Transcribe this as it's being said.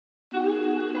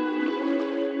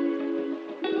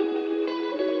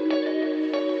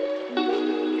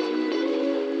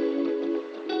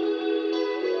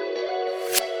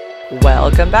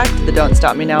Welcome back to the Don't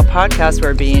Stop Me Now podcast,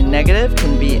 where being negative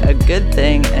can be a good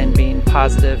thing and being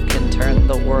positive can turn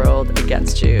the world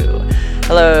against you.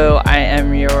 Hello, I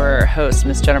am your host,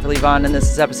 Miss Jennifer Lee Vaughn, and this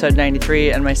is episode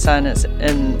 93, and my son is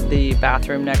in the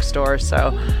bathroom next door,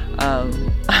 so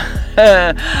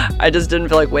I just didn't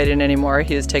feel like waiting anymore.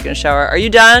 He was taking a shower. Are you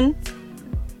done?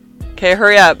 Okay,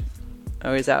 hurry up.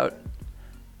 Oh, he's out.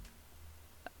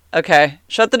 Okay,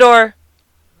 shut the door.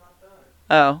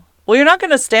 Oh. Well, you're not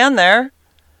going to stand there.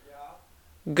 Yeah.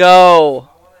 Go.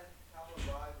 I want to have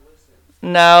a live listen.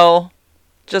 No.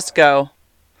 Just go.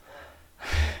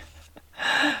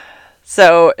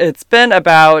 So it's been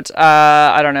about,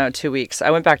 2 weeks.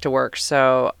 I went back to work,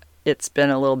 so it's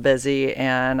been a little busy,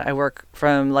 and I work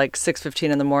from like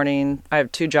 6:15 in the morning. I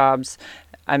have two jobs.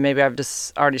 I've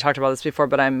just already talked about this before,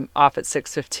 but I'm off at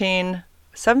 7:15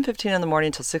 in the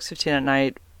morning till 6:15 at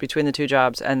night between the two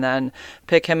jobs, and then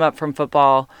pick him up from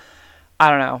football. I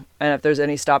don't know. And if there's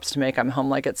any stops to make, I'm home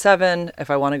like at 7.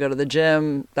 If I want to go to the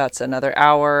gym, that's another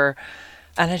hour.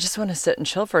 And I just want to sit and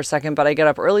chill for a second, but I get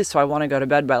up early, so I want to go to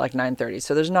bed by like 9:30.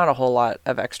 So there's not a whole lot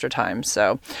of extra time.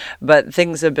 But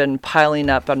things have been piling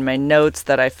up on my notes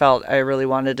that I felt I really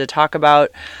wanted to talk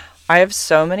about. I have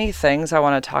so many things I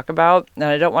want to talk about, and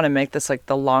I don't want to make this like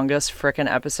the longest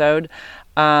frickin' episode.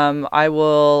 I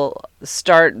will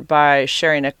start by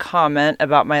sharing a comment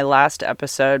about my last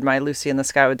episode, my Lucy in the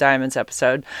Sky with Diamonds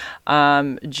episode.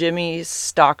 Jimmy's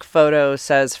stock photo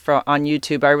says on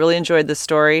YouTube, I really enjoyed the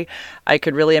story. I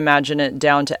could really imagine it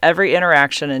down to every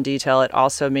interaction and detail. It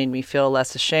also made me feel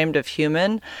less ashamed of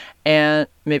humans and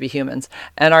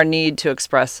our need to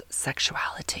express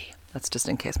sexuality. That's just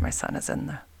in case my son is in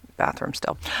the bathroom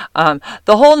still.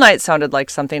 The whole night sounded like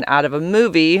something out of a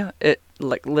movie. It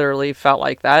like literally felt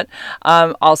like that.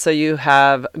 Also, you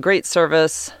have great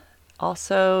service.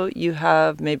 Also, you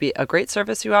have maybe a great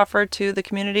service you offer to the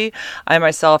community. I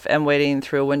myself am waiting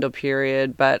through a window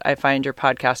period, but I find your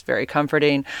podcast very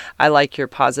comforting. I like your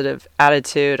positive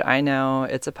attitude. I know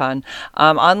it's a pun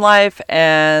on life,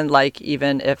 and like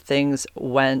even if things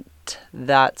went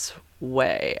that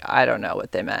way. I don't know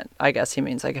what they meant. I guess he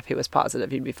means like if he was positive,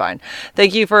 he'd be fine.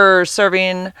 Thank you for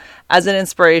serving as an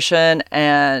inspiration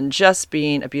and just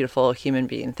being a beautiful human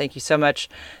being. Thank you so much,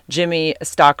 Jimmy.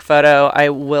 Stock photo. I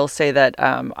will say that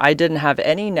I didn't have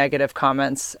any negative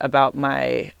comments about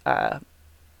my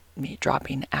me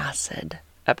dropping acid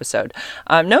episode.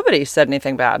 Nobody said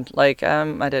anything bad. Like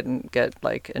I didn't get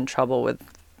like in trouble with,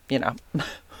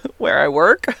 where I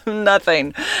work.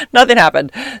 Nothing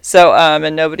happened. So,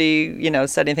 and nobody,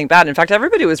 said anything bad. In fact,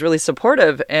 everybody was really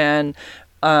supportive and,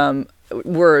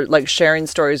 were like sharing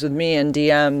stories with me in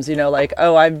DMs, like,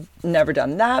 oh, I've never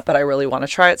done that, but I really want to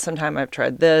try it sometime. I've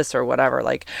tried this or whatever.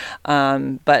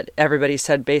 But everybody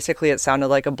said basically it sounded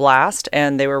like a blast,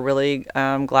 and they were really,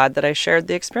 glad that I shared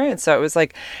the experience. So it was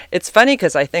like, it's funny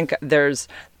because I think there's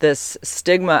this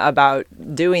stigma about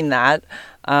doing that,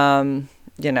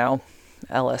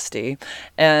 LSD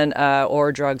and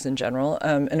or drugs in general,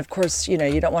 and of course you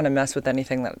don't want to mess with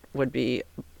anything that would be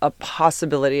a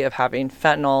possibility of having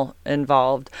fentanyl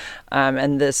involved,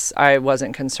 and this I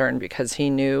wasn't concerned because he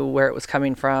knew where it was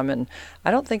coming from, and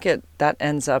I don't think that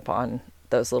ends up on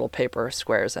those little paper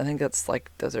squares. I think that's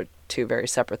like those are two very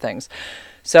separate things,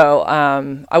 so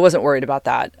I wasn't worried about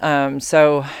that.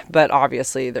 But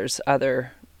obviously there's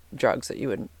other drugs that you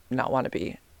would not want to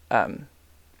be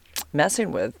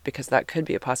messing with, because that could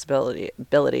be a possibility,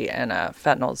 and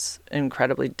fentanyl's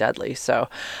incredibly deadly. So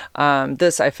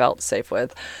this I felt safe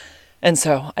with, and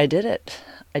so I did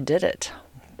it.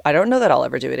 I don't know that I'll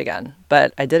ever do it again,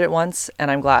 but I did it once,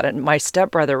 and I'm glad. And my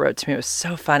stepbrother wrote to me. It was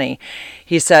so funny.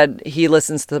 He said he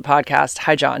listens to the podcast.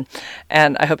 Hi, John.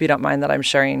 And I hope you don't mind that I'm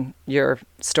sharing your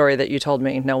story that you told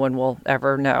me. No one will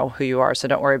ever know who you are, so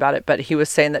don't worry about it. But he was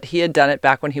saying that he had done it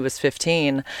back when he was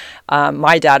 15.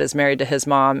 My dad is married to his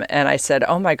mom, and I said,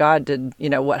 oh my God,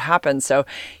 what happened? So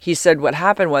he said what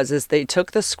happened is they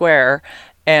took the square,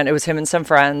 and it was him and some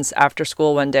friends after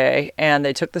school one day, and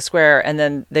they took the square, and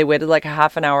then they waited like a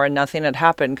half an hour and nothing had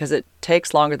happened, because it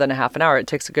takes longer than a half an hour. It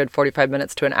takes a good 45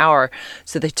 minutes to an hour.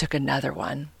 So they took another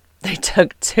one. They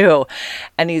took two.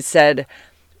 And he said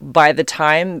by the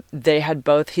time they had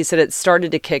both, he said it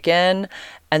started to kick in,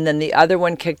 and then the other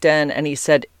one kicked in, and he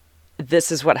said,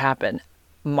 this is what happened.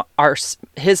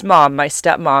 His mom, my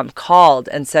stepmom, called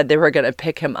and said they were going to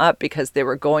pick him up because they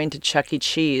were going to Chuck E.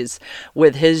 Cheese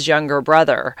with his younger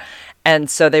brother. And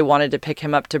so they wanted to pick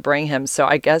him up to bring him. So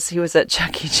I guess he was at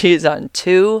Chuck E. Cheese on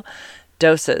 2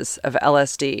 doses of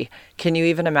LSD. Can you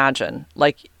even imagine?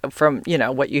 Like, from,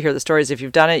 what you hear the stories. If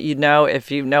you've done it,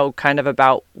 if you know kind of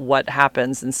about what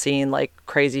happens and seeing like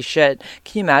crazy shit.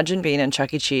 Can you imagine being in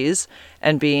Chuck E. Cheese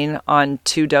and being on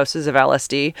 2 doses of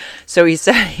LSD? So he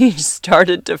said he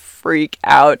started to freak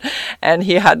out and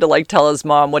he had to like tell his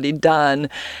mom what he'd done.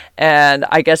 And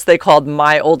I guess they called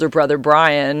my older brother,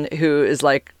 Brian, who is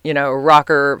like, a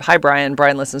rocker. Hi, Brian.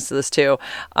 Brian listens to this too.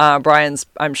 Brian's,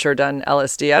 I'm sure, done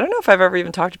LSD. I don't know if I've ever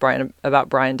even talked to Brian about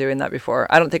Brian doing that before.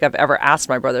 I don't think I've ever asked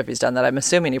my brother if he's done that. I'm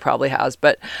assuming he probably has.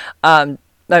 But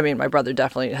my brother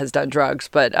definitely has done drugs,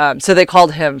 but so they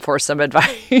called him for some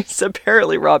advice.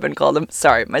 Apparently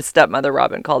my stepmother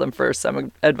Robin called him for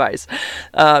some advice.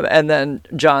 And then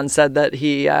John said that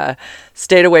he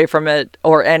stayed away from it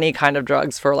or any kind of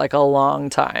drugs for like a long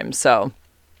time. So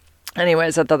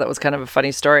anyways, I thought that was kind of a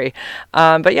funny story.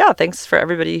 But yeah, thanks for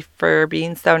everybody for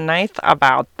being so nice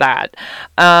about that.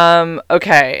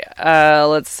 Okay,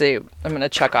 let's see. I'm going to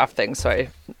check off things. So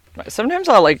sometimes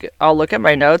I'll look at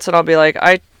my notes and I'll be like,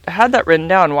 I had that written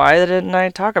down. Why didn't I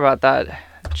talk about that?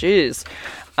 Jeez.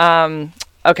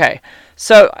 Okay.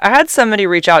 So I had somebody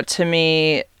reach out to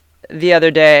me the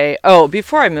other day. Oh,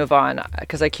 before I move on,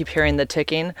 because I keep hearing the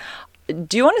ticking.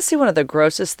 Do you want to see one of the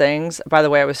grossest things? By the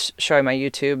way, I was showing my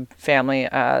YouTube family,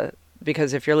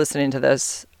 because if you're listening to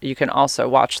this, you can also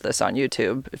watch this on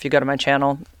YouTube. If you go to my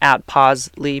channel, at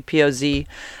Pozleigh, Pozleigh.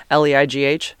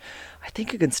 I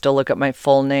think you can still look up my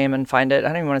full name and find it. I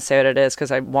don't even want to say what it is because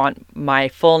I want my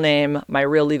full name, my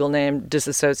real legal name,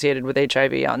 disassociated with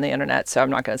HIV on the internet. So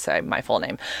I'm not going to say my full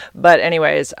name. But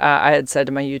anyways, I had said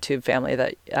to my YouTube family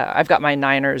that I've got my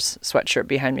Niners sweatshirt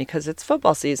behind me because it's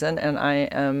football season and I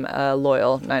am a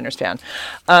loyal Niners fan.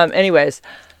 Anyways,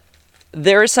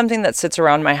 there is something that sits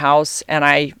around my house and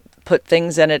I put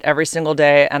things in it every single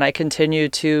day and I continue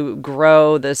to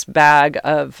grow this bag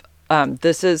of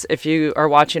this is, if you are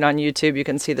watching on YouTube, you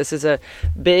can see this is a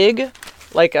big,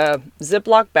 like a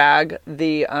Ziploc bag,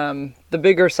 the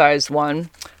bigger sized one.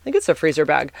 I think it's a freezer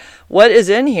bag. What is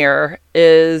in here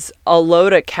is a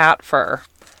load of cat fur.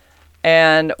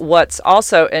 And what's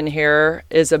also in here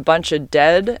is a bunch of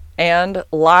dead and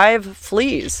live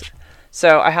fleas.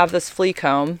 So I have this flea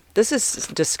comb. This is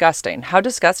disgusting. How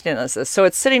disgusting is this? So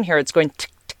it's sitting here, it's going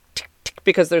tick, tick, tick, tick,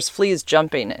 because there's fleas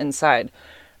jumping inside.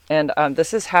 And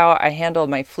this is how I handle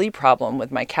my flea problem with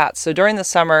my cats. So during the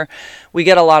summer, we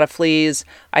get a lot of fleas.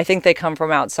 I think they come from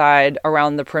outside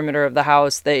around the perimeter of the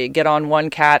house. They get on one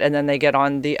cat and then they get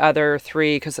on the other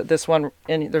 3 because there's one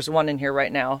in here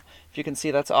right now. If you can see,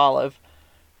 that's Olive.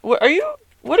 What are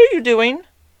you doing?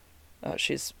 Oh,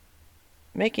 she's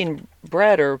making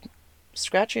bread or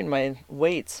scratching my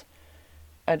weights.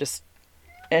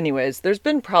 Anyways, there's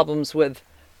been problems with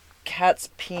cats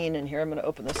peeing in here. I'm going to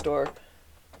open this door.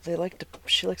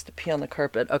 She likes to pee on the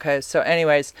carpet. Okay, so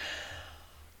anyways,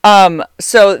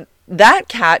 so that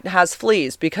cat has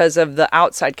fleas because of the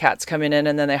outside cats coming in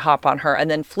and then they hop on her and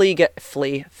then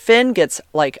Finn gets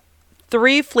like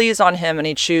 3 fleas on him and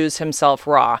he chews himself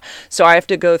raw. So I have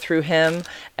to go through him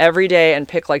every day and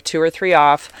pick like 2 or 3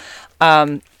 off.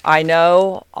 I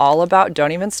know all about,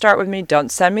 don't even start with me.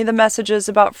 Don't send me the messages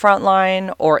about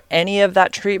Frontline or any of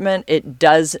that treatment. It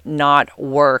does not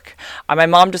work. My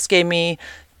mom just gave me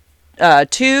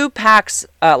 2 packs,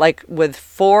 like with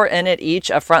 4 in it each,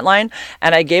 of Frontline,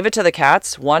 and I gave it to the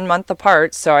cats 1 month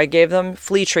apart. So I gave them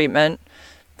flea treatment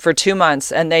for 2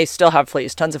 months, and they still have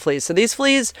fleas, tons of fleas. So these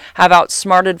fleas have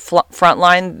outsmarted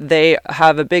Frontline. They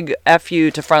have a big FU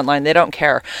to Frontline. They don't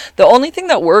care. The only thing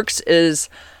that works is,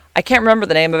 I can't remember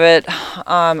the name of it.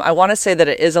 I want to say that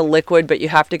it is a liquid, but you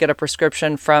have to get a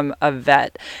prescription from a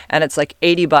vet, and it's like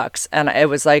 $80, and it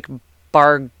was like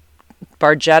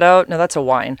Bargetto. No, that's a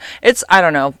wine. I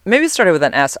don't know. Maybe it started with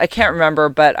an S. I can't remember,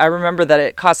 but I remember that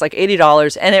it cost like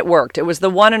 $80 and it worked. It was the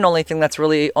one and only thing that's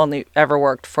really only ever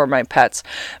worked for my pets.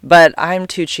 But I'm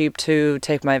too cheap to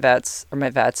take my pets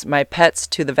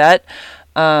to the vet,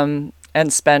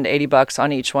 and spend $80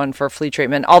 on each one for flea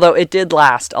treatment. Although it did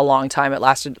last a long time. It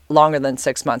lasted longer than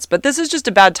 6 months. But this is just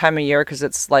a bad time of year because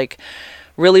it's like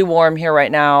really warm here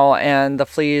right now and the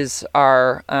fleas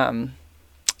are,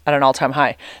 at an all-time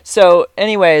high. So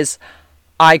anyways,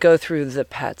 I go through the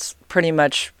pets pretty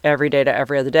much every day to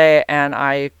every other day and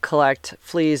I collect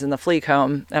fleas in the flea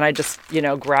comb and I just,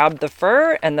 grab the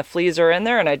fur and the fleas are in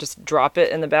there and I just drop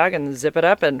it in the bag and zip it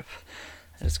up and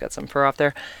I just got some fur off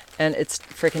there and it's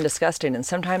freaking disgusting. And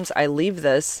sometimes I leave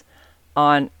this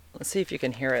on, let's see if you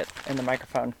can hear it in the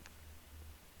microphone.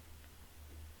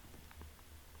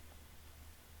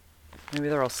 Maybe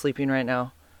they're all sleeping right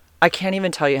now. I can't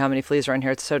even tell you how many fleas are in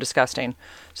here. It's so disgusting.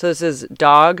 So this is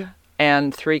dog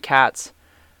and 3 cats.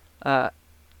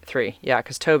 3, yeah,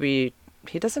 because Toby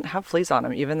he doesn't have fleas on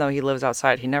him, even though he lives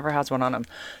outside. He never has one on him.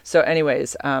 So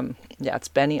anyways, yeah, it's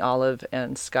Benny, Olive,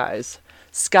 and Sky's.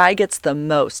 Sky gets the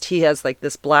most. He has like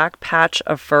this black patch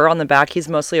of fur on the back. He's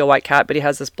mostly a white cat, but he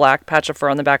has this black patch of fur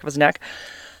on the back of his neck.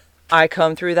 I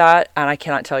comb through that, and I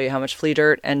cannot tell you how much flea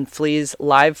dirt and fleas,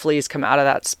 live fleas, come out of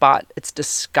that spot. It's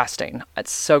disgusting.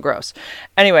 It's so gross.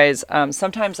 Anyways,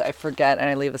 sometimes I forget and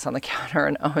I leave this on the counter,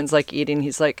 and Owen's like eating.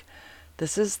 He's like,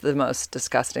 this is the most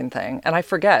disgusting thing. And I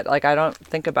forget, like, I don't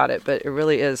think about it, but it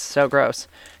really is so gross.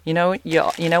 You know,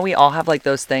 we all have like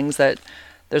those things that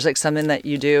there's like something that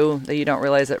you do that you don't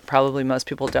realize that probably most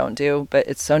people don't do, but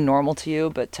it's so normal to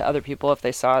you. But to other people, if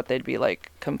they saw it, they'd be like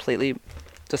completely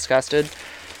disgusted.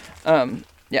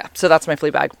 Yeah, so that's my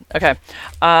flea bag. Okay.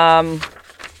 And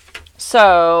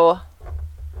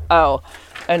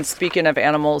speaking of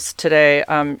animals today,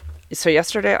 so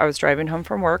yesterday I was driving home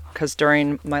from work because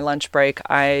during my lunch break,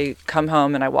 I come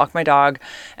home and I walk my dog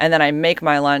and then I make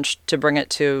my lunch to bring it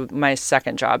to my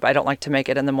second job. I don't like to make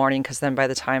it in the morning because then by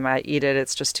the time I eat it,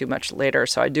 it's just too much later.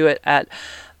 So I do it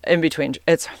in between.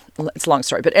 It's a long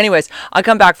story, but anyways, I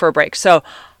come back for a break. So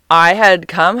I had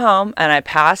come home and I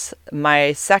passed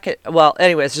my second, well,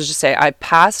 anyways, let's just say I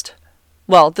passed,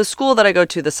 the school that I go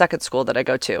to, the second school that I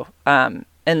go to,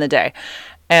 in the day,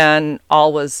 and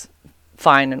all was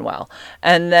fine and well.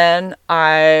 And then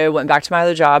I went back to my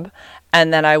other job,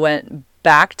 and then I went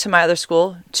back to my other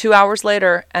school 2 hours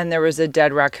later, and there was a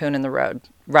dead raccoon in the road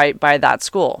right by that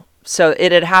school. So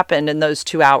it had happened in those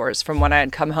 2 hours from when I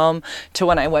had come home to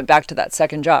when I went back to that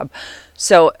second job.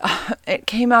 So it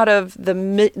came out of the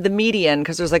median,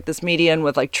 because there's like this median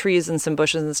with like trees and some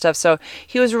bushes and stuff. So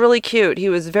he was really cute. He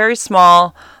was very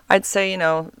small. I'd say,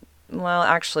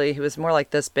 actually he was more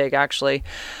like this big actually.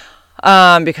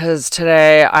 Because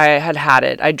today I had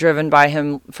it. I'd driven by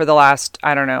him for the last,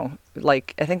 I don't know,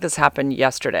 like, I think this happened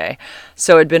yesterday.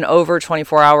 So it'd been over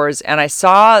 24 hours, and I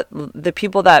saw the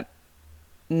people that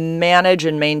manage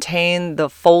and maintain the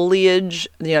foliage,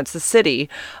 it's the city,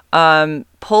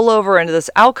 pull over into this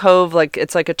alcove, like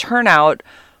it's like a turnout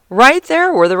right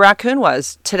there where the raccoon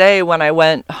was today when I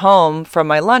went home from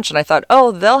my lunch, and I thought,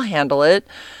 oh, they'll handle it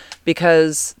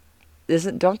because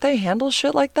don't they handle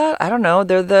shit like that? I don't know.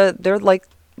 They're like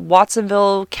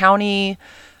Watsonville County.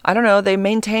 I don't know. They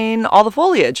maintain all the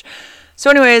foliage. So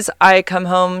anyways, I come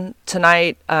home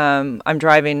tonight. I'm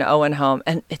driving Owen home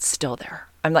and it's still there.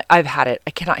 I'm like, I've had it. I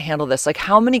cannot handle this. Like,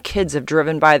 how many kids have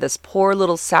driven by this poor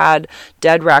little sad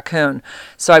dead raccoon?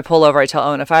 So I pull over. I tell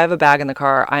Owen, if I have a bag in the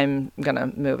car, I'm going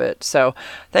to move it. So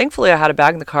thankfully I had a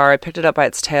bag in the car. I picked it up by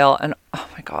its tail, and oh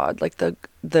my God, like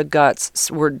the guts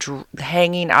were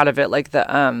hanging out of it. Like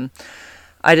I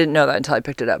didn't know that until I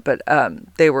picked it up, but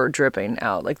they were dripping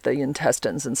out, like the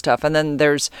intestines and stuff. And then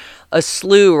there's a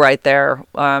slough right there.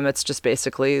 It's just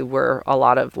basically where a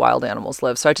lot of wild animals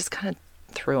live. So I just kind of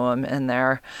threw him in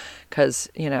there because,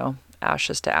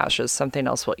 ashes to ashes, something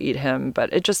else will eat him.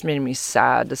 But it just made me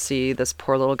sad to see this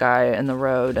poor little guy in the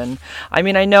road. And I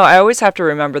mean, I always have to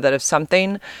remember that if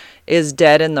something is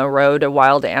dead in the road, a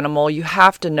wild animal, you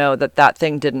have to know that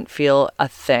thing didn't feel a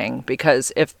thing,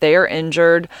 because if they're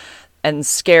injured and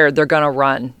scared, they're going to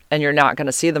run and you're not going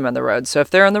to see them on the road. So if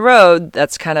they're on the road,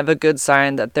 that's kind of a good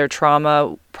sign that their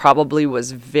trauma probably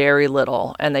was very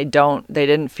little and they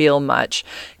didn't feel much,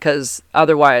 because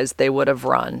otherwise they would have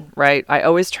run, right? I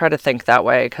always try to think that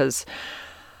way because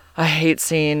I hate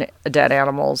seeing dead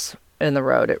animals in the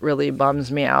road. It really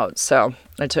bums me out. So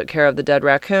I took care of the dead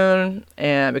raccoon,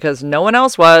 and because no one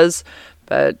else was,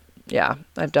 but yeah,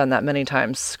 I've done that many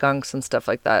times. Skunks and stuff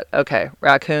like that. Okay,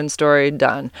 raccoon story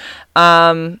done.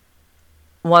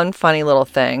 One funny little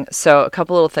thing. So a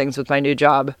couple little things with my new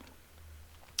job.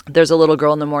 There's a little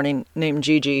girl in the morning named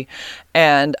Gigi,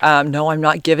 and no, I'm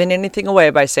not giving anything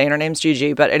away by saying her name's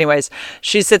Gigi, but anyways,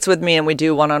 she sits with me and we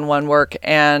do one-on-one work,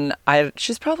 and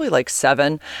she's probably like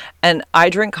 7, and I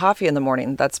drink coffee in the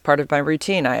morning. That's part of my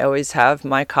routine. I always have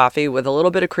my coffee with a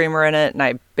little bit of creamer in it,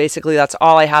 and that's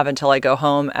all I have until I go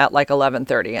home at like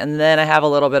 11:30, and then I have a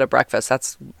little bit of breakfast.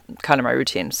 That's kind of my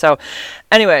routine. So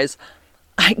anyways,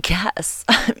 I guess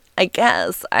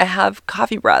I have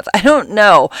coffee breath. I don't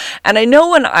know. And I know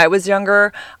when I was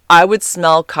younger, I would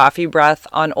smell coffee breath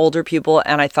on older people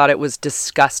and I thought it was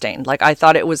disgusting. Like, I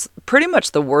thought it was pretty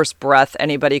much the worst breath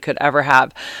anybody could ever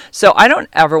have. So I don't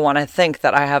ever want to think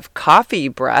that I have coffee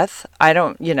breath.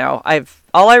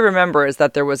 All I remember is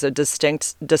that there was a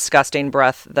distinct, disgusting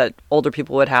breath that older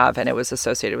people would have, and it was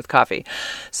associated with coffee.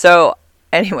 So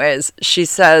anyways, she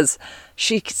says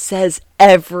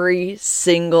every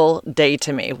single day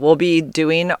to me, we'll be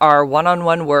doing our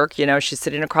one-on-one work. She's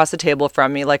sitting across the table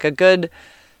from me like a good,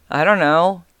 I don't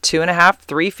know, 2.5,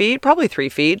 3 feet, probably 3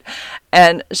 feet.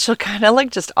 And she'll kind of like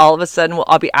just all of a sudden,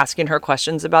 I'll be asking her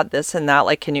questions about this and that.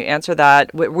 Like, can you answer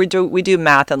that? We do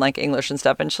math and like English and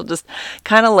stuff. And she'll just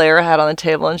kind of lay her head on the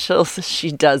table and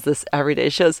she does this every day.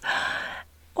 She goes,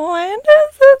 why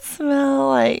does it smell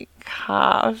like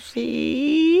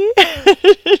coffee?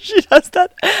 She does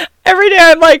that every day.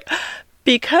 I'm like,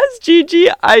 because Gigi,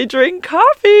 I drink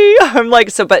coffee. I'm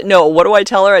like, but no, what do I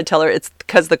tell her? I tell her it's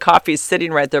because the coffee's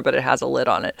sitting right there, but it has a lid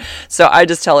on it. So I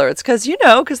just tell her it's because,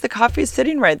 because the coffee's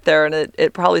sitting right there and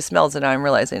it probably smells, and I'm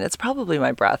realizing it's probably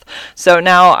my breath. So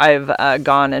now I've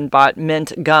gone and bought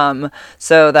mint gum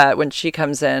so that when she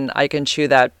comes in, I can chew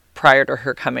that prior to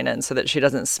her coming in so that she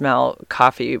doesn't smell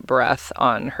coffee breath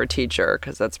on her teacher,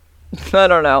 because that's, I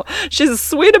don't know. She's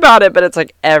sweet about it, but it's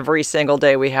like every single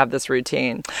day we have this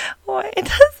routine. Why does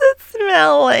it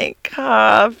smell like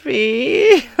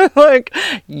coffee? Like,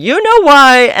 you know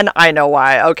why, and I know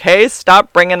why. Okay,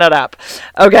 stop bringing it up.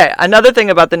 Okay, another thing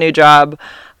about the new job.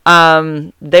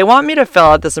 They want me to fill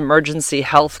out this emergency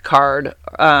health card,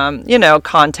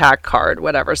 contact card,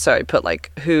 whatever. So I put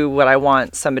like who would I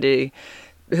want the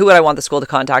school to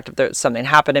contact if there's something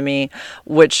happened to me,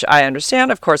 which I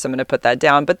understand. Of course, I'm going to put that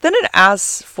down. But then it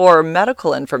asks for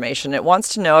medical information. It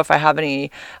wants to know if I have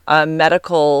any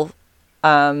medical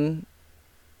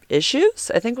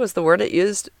issues, I think was the word it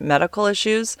used, medical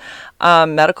issues,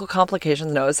 medical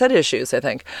complications. No, it said issues, I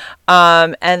think.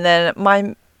 And then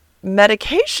my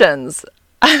medications.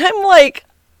 I'm like,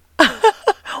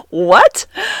 what?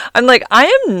 I'm like, I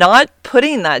am not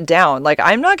putting that down. Like,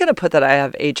 I'm not going to put that I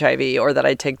have HIV or that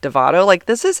I take Dovato. Like,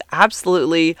 this is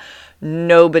absolutely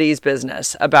nobody's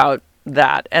business about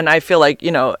that. And I feel like,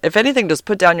 if anything, just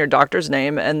put down your doctor's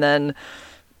name, and then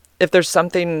if there's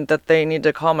something that they need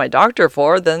to call my doctor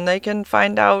for, then they can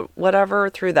find out whatever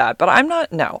through that. But I'm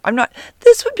not.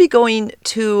 This would be going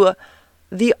to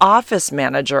the office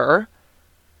manager.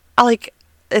 Like,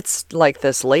 it's like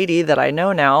this lady that I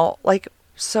know now, like,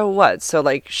 so what? So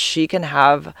like she can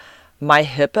have my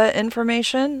HIPAA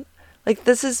information? Like,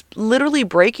 this is literally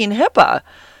breaking HIPAA.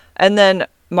 And then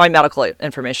my medical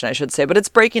information, I should say, but it's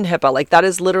breaking HIPAA. Like, that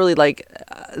is literally like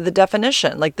the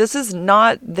definition. Like, this is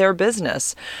not their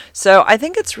business. So I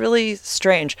think it's really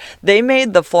strange. They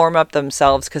made the form up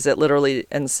themselves because it literally,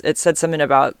 and it said something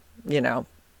about,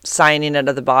 signing it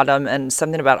at the bottom and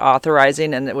something about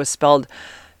authorizing, and it was spelled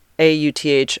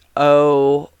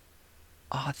AUTHO,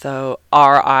 Author,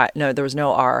 R-I, no, there was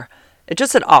no R. It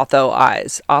just said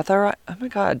authorize. Author, oh my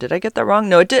God, did I get that wrong?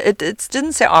 No, it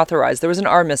didn't say authorize. There was an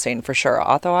R missing for sure.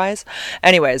 Authorize.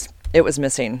 Anyways, it was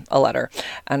missing a letter.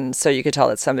 And so you could tell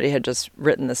that somebody had just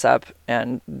written this up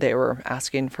and they were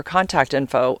asking for contact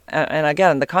info. And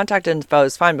again, the contact info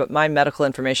is fine, but my medical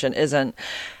information isn't.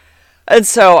 And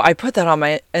so I put that on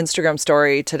my Instagram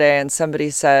story today, and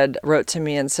somebody wrote to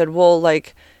me and said, well,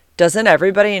 like, doesn't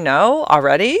everybody know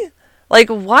already? Like,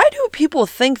 why do people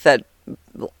think that?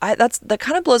 That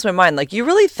kind of blows my mind. Like, you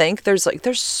really think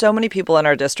there's so many people in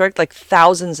our district, like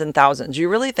thousands and thousands. You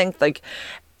really think like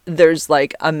there's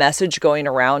like a message going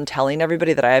around telling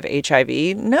everybody that I have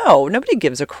HIV? No, nobody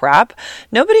gives a crap.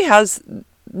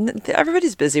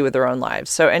 Everybody's busy with their own lives.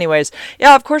 So anyways,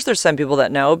 yeah, of course there's some people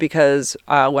that know, because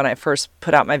when I first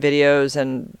put out my videos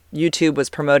and YouTube was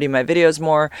promoting my videos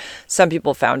more, some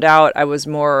people found out. I was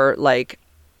more like,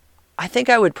 I think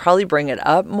I would probably bring it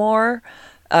up more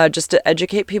just to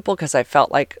educate people, because I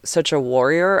felt like such a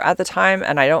warrior at the time,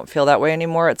 and I don't feel that way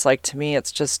anymore. It's like, to me,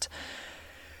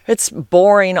 it's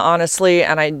boring, honestly,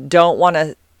 and I don't want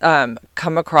to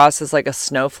come across as like a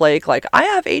snowflake. Like, I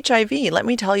have HIV, let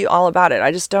me tell you all about it.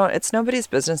 I just don't. It's nobody's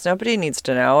business. Nobody needs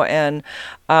to know. And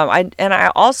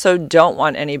I also don't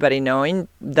want anybody knowing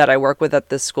that I work with at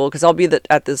this school, because I'll be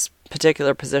at this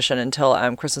particular position until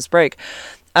Christmas break.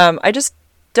 I just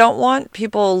don't want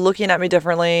people looking at me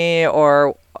differently,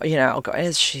 or,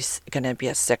 is she going to be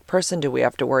a sick person? Do we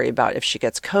have to worry about if she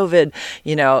gets COVID?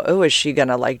 Is she going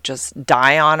to like just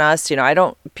die on us?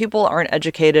 People aren't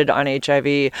educated on HIV.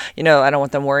 I don't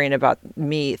want them worrying about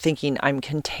me thinking I'm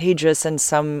contagious in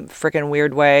some freaking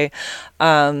weird way.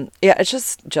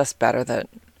 It's just better that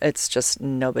it's just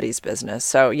nobody's business.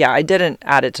 So yeah, I didn't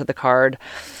add it to the card.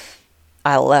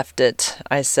 I left it.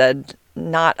 I said,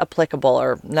 not applicable,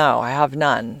 or no, I have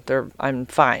none. I'm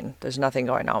fine. There's nothing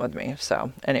going on with me.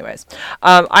 So anyways,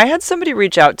 I had somebody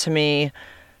reach out to me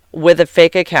with a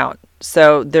fake account.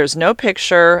 So there's no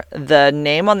picture. The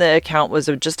name on the account was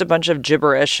just a bunch of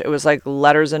gibberish. It was like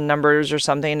letters and numbers or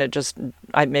something.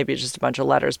 Maybe just a bunch of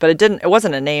letters, but it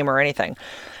wasn't a name or anything.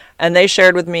 And they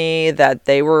shared with me that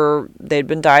they'd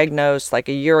been diagnosed like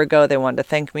a year ago. They wanted to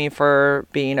thank me for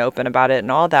being open about it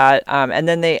and all that. And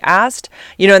then they asked,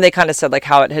 and they kind of said like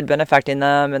how it had been affecting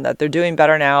them and that they're doing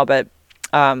better now, but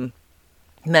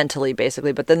mentally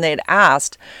basically. But then they'd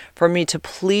asked for me to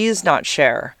please not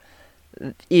share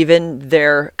even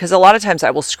because a lot of times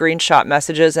I will screenshot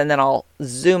messages and then I'll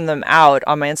zoom them out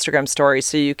on my Instagram story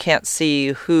so you can't see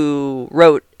who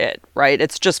wrote it, right?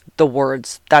 It's just the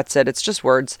words. That's it. It's just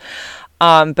words.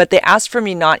 But they asked for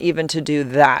me not even to do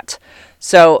that.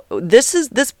 So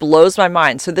this blows my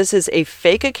mind. So this is a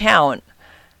fake account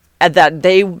that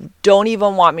they don't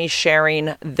even want me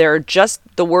sharing. They're just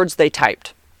the words they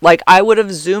typed. Like I would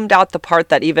have zoomed out the part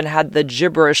that even had the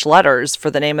gibberish letters for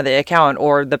the name of the account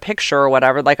or the picture or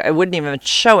whatever. Like I wouldn't even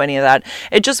show any of that.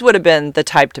 It just would have been the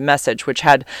typed message, which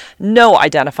had no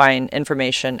identifying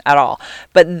information at all.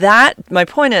 But my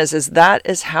point is that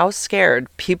is how scared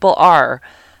people are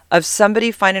of somebody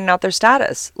finding out their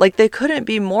status. Like they couldn't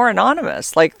be more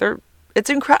anonymous. Like it's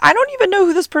incredible. I don't even know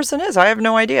who this person is. I have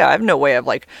no idea. I have no way of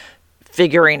like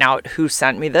figuring out who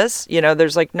sent me this.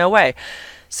 There's like no way.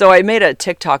 So I made a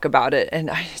TikTok about it, and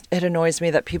it annoys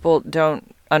me that people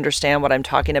don't understand what I'm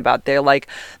talking about. They'll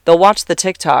watch the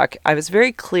TikTok. I was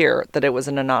very clear that it was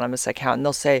an anonymous account, and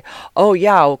they'll say, oh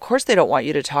yeah, of course they don't want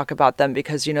you to talk about them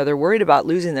because, they're worried about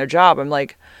losing their job. I'm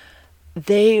like,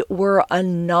 they were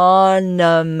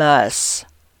anonymous.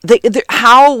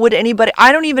 How would anybody,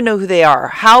 I don't even know who they are.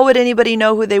 How would anybody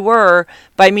know who they were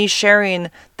by me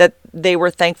sharing that they were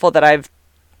thankful that I've,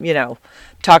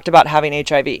 talked about having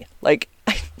HIV? Like,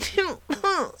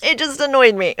 it just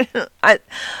annoyed me. I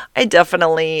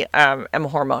definitely am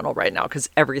hormonal right now because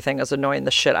everything is annoying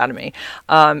the shit out of me,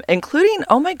 including,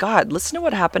 oh my God, listen to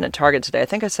what happened at Target today. I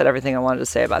think I said everything I wanted to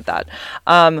say about that.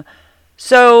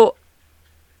 So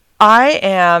I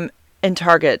am in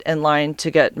Target in line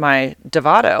to get my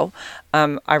Dovato,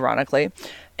 ironically.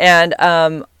 And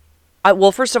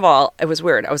well, first of all, it was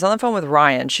weird. I was on the phone with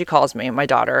Ryan. She calls me, my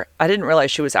daughter. I didn't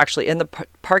realize she was actually in the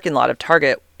parking lot of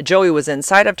Target. Joey was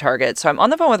inside of Target. So I'm on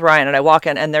the phone with Ryan and I walk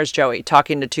in and there's Joey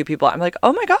talking to two people. I'm like,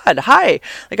 oh my God, hi.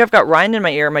 Like I've got Ryan in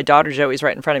my ear. My daughter Joey's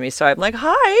right in front of me. So I'm like,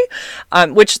 hi.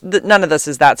 None of this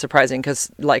is that surprising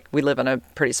because like we live in a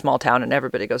pretty small town and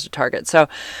everybody goes to Target. So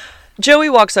Joey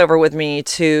walks over with me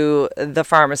to the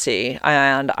pharmacy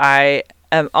and I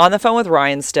am on the phone with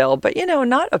Ryan still, but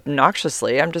not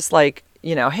obnoxiously. I'm just like,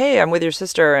 hey, I'm with your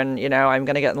sister and, I'm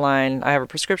going to get in line. I have a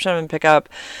prescription I'm going to pick up.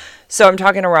 So I'm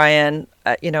talking to Ryan,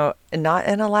 not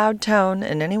in a loud tone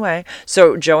in any way.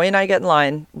 So Joey and I get in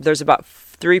line. There's about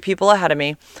 3 people ahead of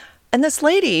me. And this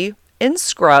lady in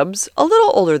scrubs, a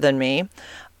little older than me,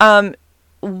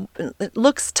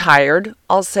 looks tired.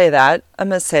 I'll say that. I'm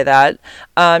going to say that.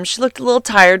 She looked a little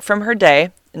tired from her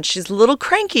day. And she's a little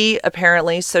cranky,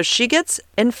 apparently. So she gets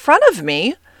in front of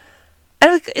me.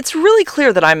 And it's really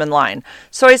clear that I'm in line.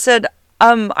 So I said,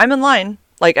 I'm in line.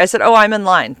 Like I said, oh, I'm in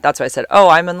line. That's what I said. Oh,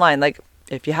 I'm in line. Like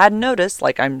if you hadn't noticed,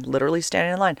 like I'm literally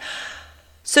standing in line.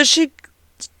 So she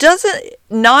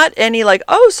not any like,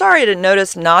 oh, sorry, I didn't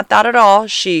notice. Not that at all.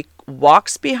 She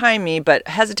walks behind me, but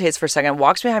hesitates for a second,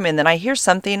 walks behind me. And then I hear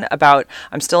something about,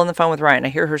 I'm still on the phone with Ryan. I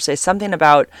hear her say something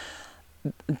about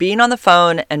being on the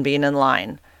phone and being in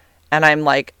line. And I'm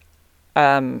like,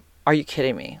 are you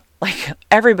kidding me? Like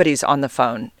everybody's on the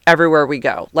phone everywhere we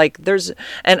go. Like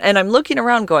and I'm looking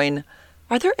around going,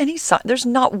 are there any signs? There's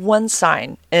not one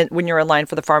sign when you're in line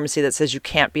for the pharmacy that says you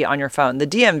can't be on your phone. The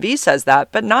DMV says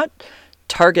that, but not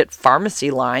Target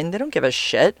pharmacy line. They don't give a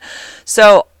shit.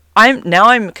 So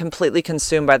I'm completely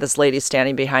consumed by this lady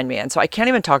standing behind me. And so I can't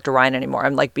even talk to Ryan anymore.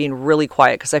 I'm like being really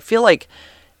quiet because I feel like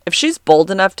if she's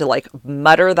bold enough to like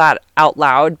mutter that out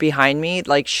loud behind me,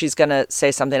 like she's going to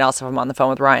say something else if I'm on the phone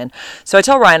with Ryan. So I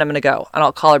tell Ryan I'm going to go and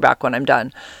I'll call her back when I'm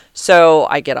done. So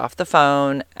I get off the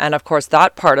phone. And of course,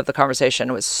 that part of the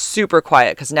conversation was super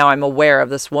quiet because now I'm aware of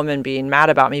this woman being mad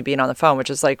about me being on the phone,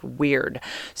 which is like weird.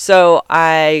 So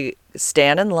I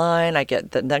stand in line. I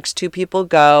get the next 2 people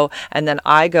go. And then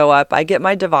I go up. I get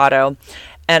my Dovato.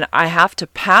 And I have to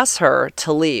pass her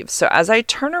to leave. So as I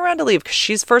turn around to leave, because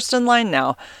she's first in line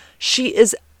now, she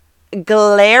is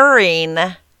glaring.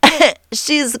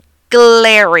 She's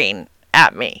glaring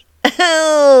at me.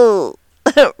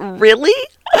 Really?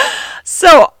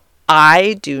 So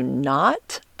I do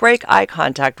not break eye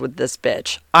contact with this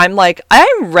bitch. I'm like,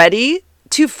 I'm ready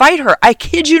to fight her. I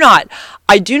kid you not.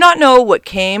 I do not know what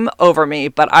came over me,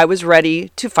 but I was ready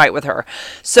to fight with her.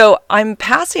 So I'm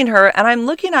passing her and I'm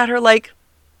looking at her like,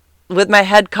 with my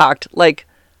head cocked, like,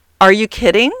 are you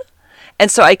kidding? And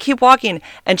so I keep walking,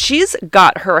 and she's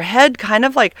got her head kind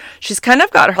of like, she's kind of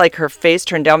got her, like her face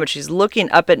turned down, but she's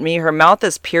looking up at me. Her mouth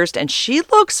is pierced, and she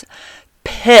looks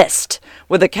pissed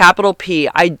with a capital P.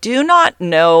 I do not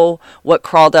know what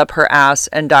crawled up her ass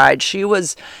and died. She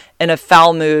was in a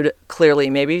foul mood, clearly.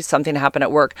 Maybe something happened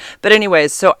at work. But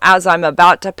anyways, so as I'm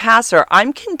about to pass her,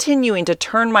 I'm continuing to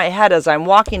turn my head as I'm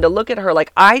walking to look at her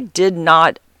like I did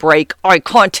not break eye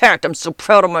contact. I'm so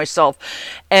proud of myself.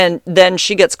 And then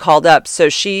she gets called up. So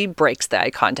she breaks the eye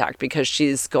contact because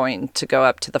she's going to go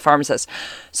up to the pharmacist.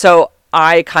 So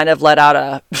I kind of let out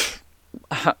a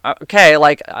okay,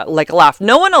 like a laugh.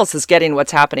 No one else is getting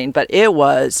what's happening, but it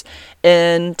was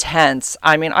intense.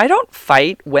 I mean, I don't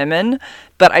fight women,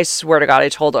 but I swear to God, I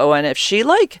told Owen if she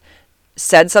like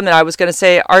said something, I was going to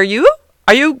say, Are you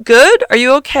good? Are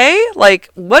you okay? Like,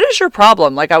 what is your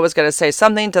problem? Like, I was going to say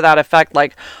something to that effect,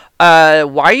 like,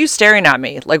 why are you staring at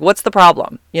me? Like, what's the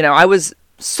problem? You know, I was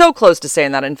so close to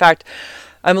saying that. In fact,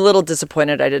 I'm a little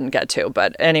disappointed I didn't get to.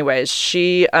 But anyways,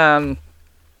 she, I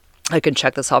can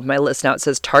check this off my list now. It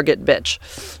says target bitch.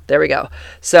 There we go.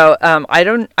 So, I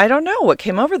don't know what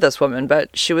came over this woman,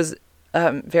 but she was,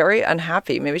 very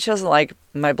unhappy. Maybe she doesn't like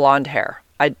my blonde hair.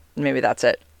 Maybe that's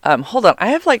it. Hold on. I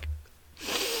have like,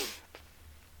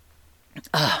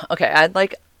 okay, I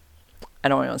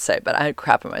don't want to say, but I had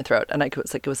crap in my throat, and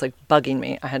it was like bugging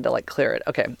me. I had to like clear it.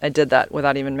 Okay, I did that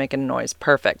without even making noise.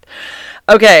 Perfect.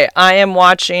 Okay, I am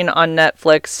watching on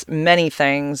Netflix many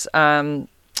things. Down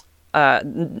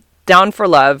for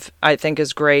Love, I think,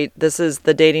 is great. This is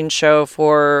the dating show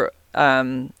for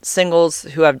singles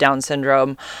who have Down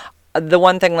syndrome. The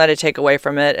one thing that I take away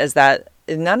from it is that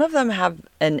none of them have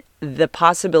the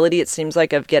possibility, it seems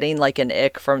like, of getting like an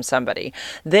ick from somebody.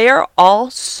 They are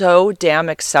all so damn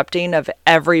accepting of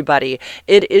everybody.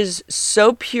 It is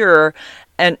so pure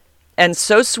and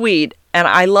so sweet, and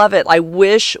I love it. I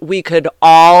wish we could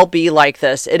all be like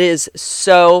this. It is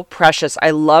so precious. I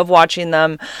love watching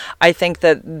them. I think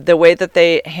that the way that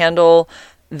they handle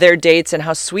their dates and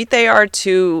how sweet they are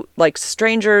to like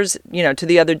strangers, you know, to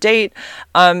the other date,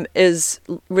 is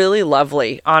really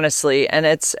lovely, honestly. And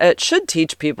it should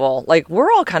teach people, like, we're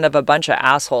all kind of a bunch of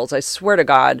assholes. I swear to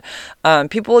God.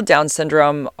 People with Down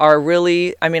syndrome are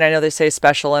really, I mean, I know they say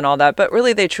special and all that, but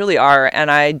really they truly are. And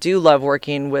I do love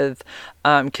working with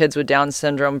kids with Down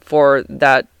syndrome for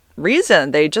that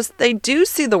reason. They do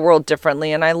see the world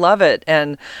differently, and I love it.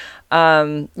 And,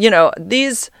 you know,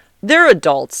 they're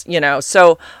adults, you know,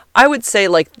 so I would say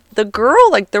like the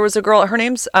girl, like there was a girl, her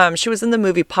name's, she was in the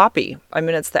movie Poppy. I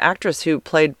mean, it's the actress who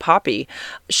played Poppy.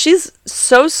 She's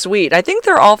so sweet. I think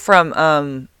they're all from,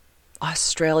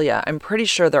 Australia. I'm pretty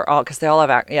sure they're all, cause they all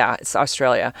have, yeah, it's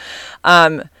Australia.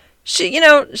 She, you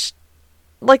know,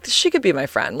 like she could be my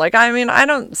friend. Like, I mean, I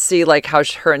don't see like how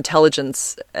her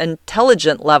intelligence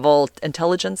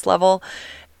level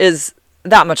is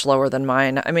that much lower than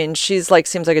mine. I mean, she's like,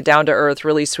 seems like a down to earth,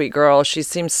 really sweet girl. She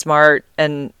seems smart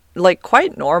and like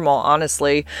quite normal,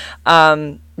 honestly.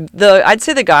 I'd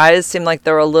say the guys seem like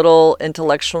they're a little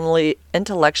intellectually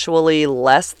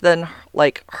less than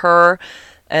like her.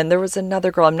 And there was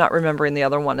another girl, I'm not remembering the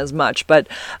other one as much, but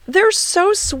they're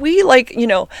so sweet. Like, you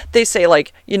know, they say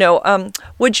like, you know,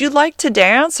 would you like to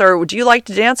dance, or would you like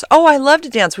to dance? Oh, I love to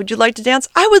dance. Would you like to dance?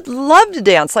 I would love to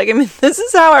dance. Like, I mean, this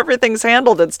is how everything's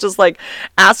handled. It's just like,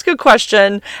 ask a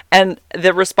question and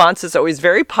the response is always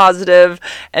very positive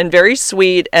and very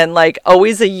sweet and like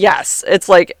always a yes. It's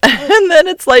like, and then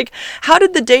it's like, how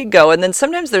did the date go? And then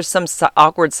sometimes there's some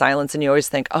awkward silence and you always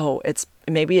think, oh,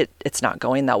 maybe it's not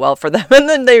going that well for them. And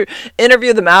then they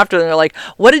interview them after and they're like,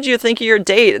 what did you think of your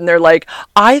date? And they're like,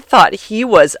 I thought he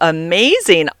was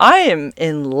amazing. I am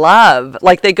in love.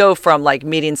 Like they go from like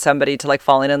meeting somebody to like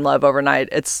falling in love overnight.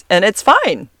 It's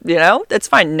fine. You know, it's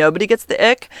fine. Nobody gets the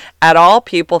ick at all.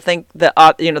 People think that,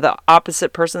 you know, the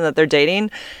opposite person that they're dating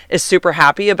is super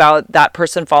happy about that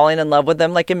person falling in love with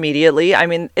them like immediately. I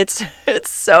mean, it's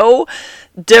so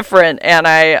different, and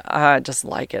I just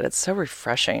like it. It's so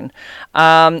refreshing.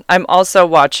 I'm also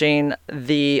watching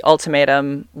The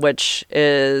Ultimatum, which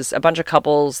is a bunch of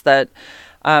couples that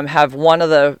have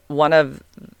so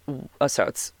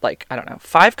it's like, I don't know,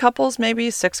 5 couples,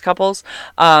 maybe 6 couples.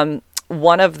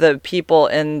 One of the people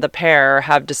in the pair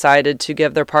have decided to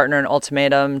give their partner an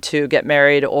ultimatum to get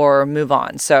married or move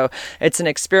on. So it's an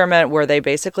experiment where they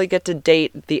basically get to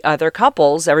date the other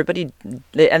couples, everybody,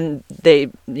 and they,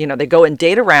 you know, they go and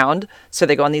date around. So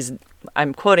they go on these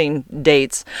I'm quoting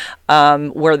dates,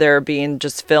 where they're being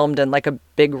just filmed in like a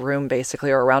big room basically,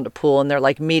 or around a pool, and they're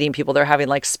like meeting people. They're having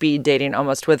like speed dating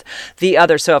almost with the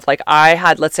other. So if like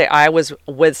let's say I was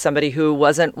with somebody who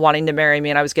wasn't wanting to marry me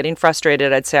and I was getting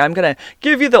frustrated, I'd say, I'm going to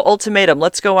give you the ultimatum.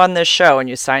 Let's go on this show. And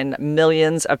you sign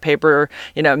millions of paper,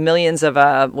 millions of,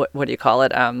 what do you call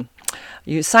it?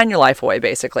 You sign your life away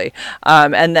basically.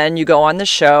 And then you go on the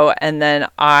show, and then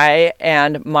I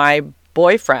and my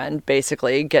boyfriend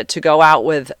basically get to go out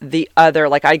with the other,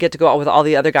 like I get to go out with all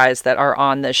the other guys that are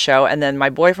on this show, and then my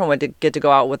boyfriend would get to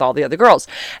go out with all the other girls,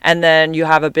 and then you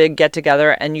have a big get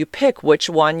together and you pick which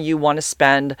one you want to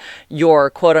spend your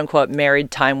quote unquote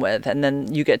married time with, and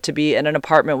then you get to be in an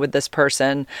apartment with this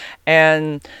person.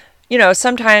 And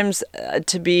sometimes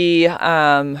to be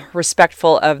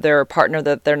respectful of their partner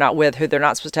that they're not with, who they're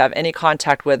not supposed to have any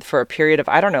contact with for a period of,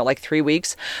 I don't know, like 3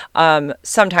 weeks.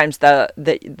 Sometimes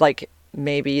like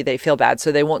maybe they feel bad,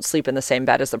 so they won't sleep in the same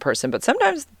bed as the person. But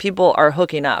sometimes people are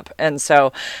hooking up. And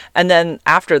then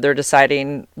after they're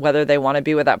deciding whether they want to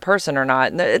be with that person or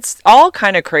not. And it's all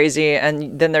kind of crazy.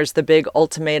 And then there's the big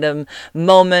ultimatum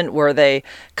moment where they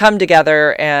come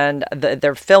together and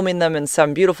they're filming them in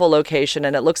some beautiful location.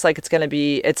 And it looks like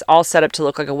it's all set up to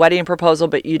look like a wedding proposal,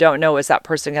 but you don't know, is that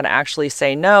person going to actually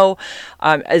say no?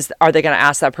 Are they going to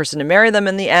ask that person to marry them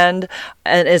in the end?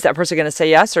 And is that person going to say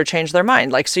yes or change their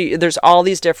mind? Like, so there's all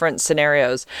these different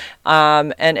scenarios.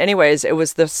 And anyways, it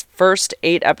was the first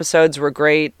 8 episodes were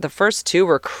great. The first 2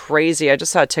 were crazy. I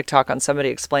just saw a TikTok on somebody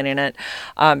explaining it,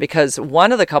 because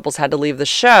one of the couples had to leave the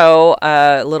show.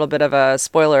 A little bit of a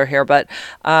spoiler here, but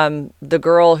the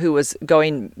girl who was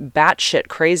going batshit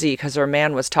crazy because her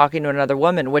man was talking to another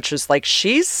woman, which was like,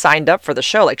 she's signed up for the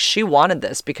show. Like, she wanted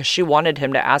this because she wanted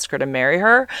him to ask her to marry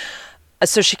her.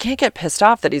 So she can't get pissed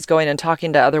off that he's going and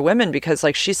talking to other women, because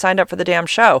like, she signed up for the damn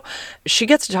show. She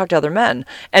gets to talk to other men.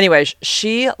 Anyways,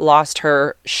 she lost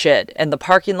her shit in the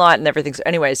parking lot and everything. So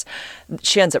anyways,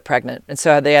 she ends up pregnant. And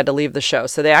so they had to leave the show.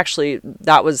 So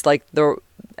that was like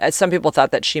some people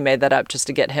thought that she made that up just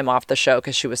to get him off the show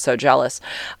because she was so jealous.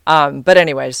 But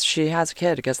anyways, she has a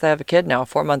kid. I guess they have a kid now, a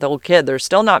 4-month-old kid. They're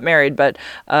still not married, but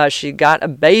she got a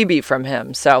baby from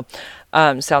him. So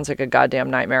sounds like a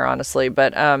goddamn nightmare, honestly.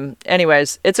 But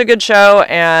anyways, it's a good show,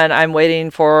 and I'm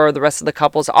waiting for the rest of the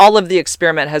couples. All of the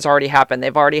experiment has already happened.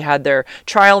 They've already had their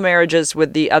trial marriages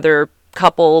with the other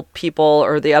couple people,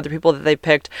 or the other people that they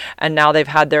picked, and now they've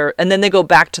had and then they go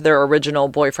back to their original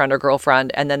boyfriend or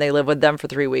girlfriend, and then they live with them for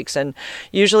 3 weeks. And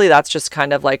usually that's just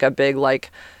kind of like a big, like,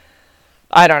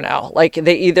 I don't know, like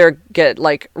they either get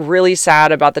like really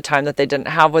sad about the time that they didn't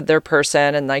have with their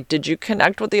person, and like, did you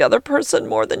connect with the other person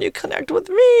more than you connect with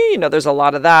me? There's a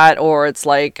lot of that. Or it's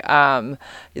like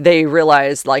they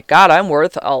realize like, God, I'm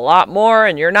worth a lot more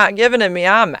and you're not giving it me,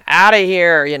 I'm out of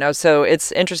here. So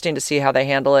it's interesting to see how they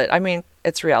handle it. I mean,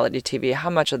 it's reality TV. How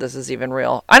much of this is even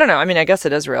real? I don't know. I mean, I guess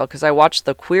it is real, because I watched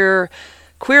the queer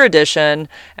edition,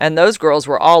 and those girls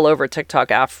were all over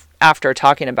TikTok after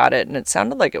talking about it, and it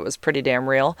sounded like it was pretty damn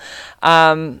real.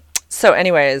 So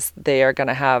anyways, they are going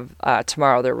to have,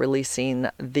 tomorrow they're releasing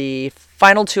the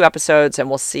final 2 episodes, and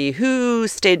we'll see who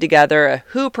stayed together,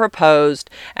 who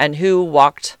proposed, and who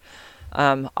walked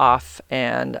off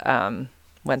and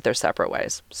went their separate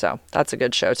ways. So that's a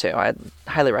good show too. I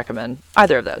highly recommend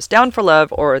either of those, Down for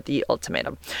Love or The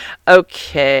Ultimatum.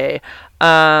 Okay.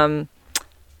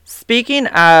 Speaking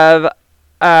of,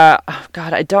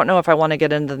 God, I don't know if I want to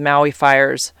get into the Maui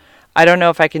fires. I don't know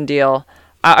if I can deal.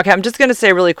 Okay, I'm just going to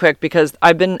say really quick, because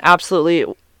I've been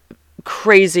absolutely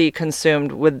crazy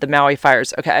consumed with the Maui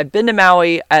fires. Okay, I've been to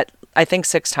Maui I think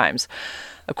 6 times.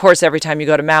 Of course, every time you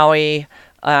go to Maui,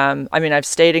 I mean, I've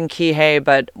stayed in Kihei,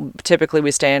 but typically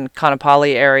we stay in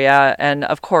Kaanapali area. And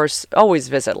of course, always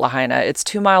visit Lahaina. It's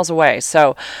 2 miles away.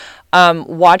 So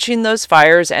watching those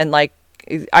fires, and like,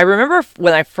 I remember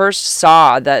when I first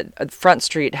saw that Front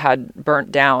Street had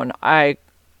burnt down, I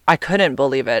couldn't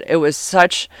believe it. It was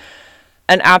such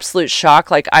an absolute shock.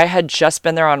 Like, I had just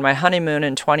been there on my honeymoon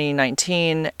in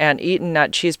 2019 and eaten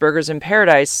at Cheeseburgers in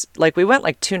Paradise. Like, we went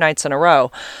like 2 nights in a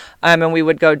row. And we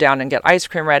would go down and get ice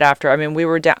cream right after. I mean, we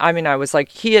were down. I mean, I was like,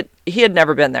 he had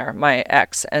never been there, my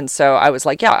ex. And so I was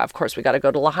like, yeah, of course we got to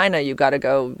go to Lahaina. You got to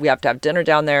go. We have to have dinner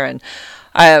down there. And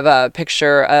I have a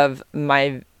picture of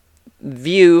my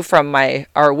view from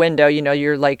our window.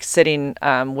 You're like sitting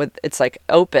with, it's like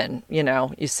open,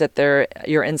 you sit there,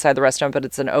 you're inside the restaurant, but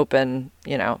it's an open,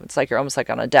 it's like you're almost like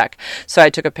on a deck. So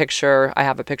I took a picture. I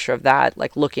have a picture of that,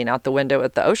 like looking out the window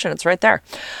at the ocean. It's right there.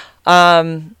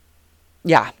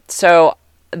 Yeah. So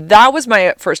that was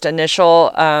my first initial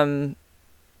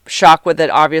shock with it.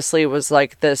 Obviously, was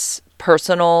like this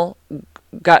personal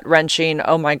gut wrenching,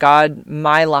 oh my God,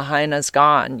 my lahaina's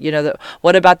gone.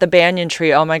 What about the banyan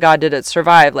tree? Oh my God, did it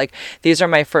survive? Like, these are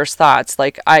my first thoughts.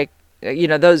 Like,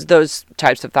 those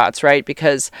types of thoughts, right?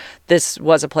 Because this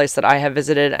was a place that I have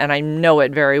visited and I know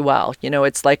it very well.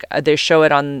 It's like they show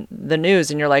it on the news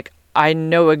and you're like, I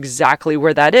know exactly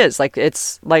where that is. Like,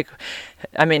 it's like,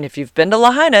 I mean, if you've been to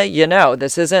Lahaina,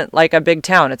 this isn't like a big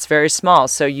town. It's very small.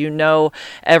 So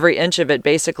every inch of it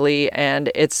basically,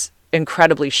 and it's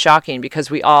incredibly shocking because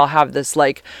we all have this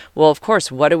like, well, of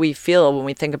course, what do we feel when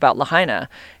we think about Lahaina?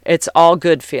 It's all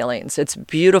good feelings. It's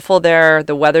beautiful there.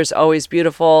 The weather's always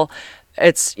beautiful.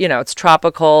 It's, it's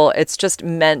tropical. It's just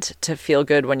meant to feel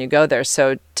good when you go there.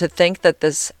 So to think that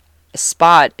this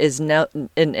spot is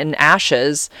in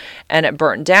ashes and it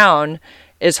burnt down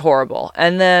is horrible.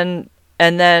 And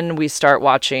then we start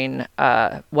watching,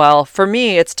 well, for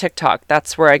me, it's TikTok.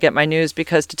 That's where I get my news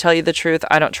because, to tell you the truth,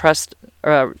 I don't trust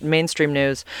mainstream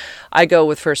news. I go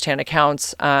with firsthand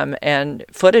accounts and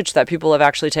footage that people have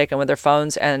actually taken with their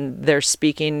phones, and they're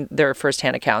speaking their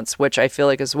firsthand accounts, which I feel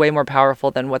like is way more powerful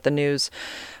than what the news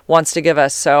wants to give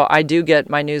us. So I do get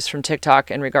my news from TikTok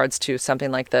in regards to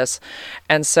something like this.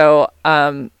 And so,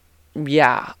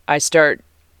 I start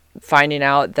finding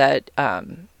out that,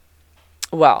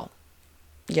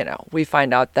 we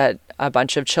find out that a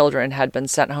bunch of children had been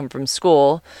sent home from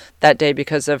school that day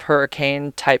because of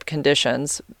hurricane type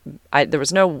conditions. There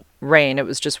was no rain. It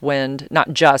was just wind.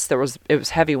 Not just, it was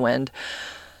heavy wind.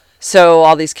 So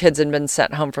all these kids had been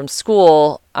sent home from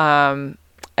school, and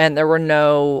there were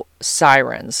no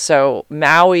sirens. So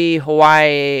Maui,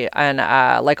 Hawaii, and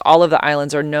like all of the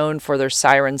islands are known for their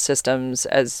siren systems,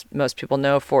 as most people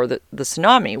know, for the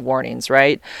tsunami warnings,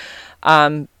 right?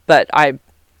 But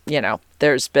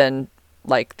there's been,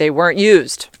 like, they weren't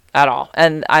used at all.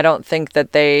 And I don't think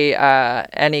that they,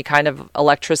 any kind of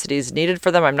electricity is needed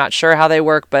for them. I'm not sure how they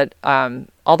work, but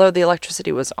although the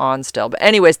electricity was on still. But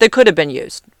anyways, they could have been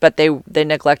used, but they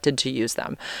neglected to use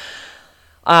them.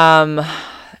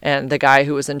 And the guy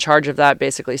who was in charge of that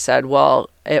basically said, well,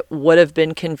 it would have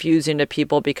been confusing to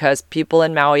people because people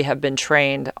in Maui have been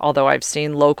trained. Although I've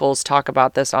seen locals talk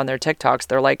about this on their TikToks.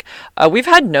 They're like, we've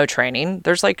had no training.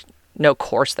 There's like no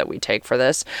course that we take for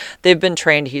this. They've been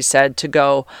trained, he said, to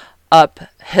go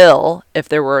uphill if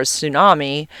there were a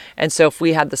tsunami. And so if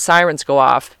we had the sirens go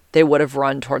off, they would have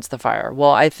run towards the fire.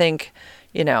 Well, I think,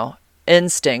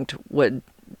 instinct would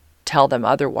tell them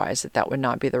otherwise, that would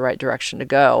not be the right direction to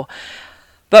go.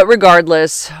 But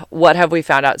regardless, what have we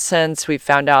found out since? We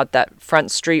found out that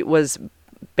Front Street was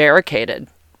barricaded,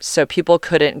 so people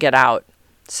couldn't get out.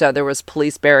 So there was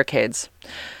police barricades.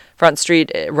 Front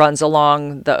Street runs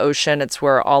along the ocean. It's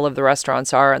where all of the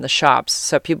restaurants are and the shops.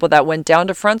 So people that went down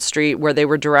to Front Street where they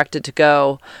were directed to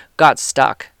go got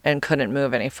stuck and couldn't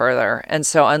move any further. And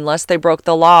so unless they broke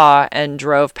the law and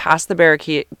drove past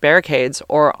the barricades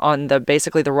or on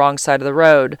basically the wrong side of the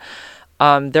road,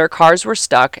 their cars were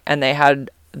stuck and they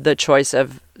had the choice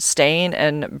of staying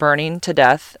and burning to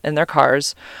death in their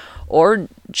cars or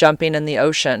jumping in the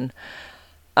ocean.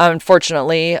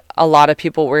 Unfortunately, a lot of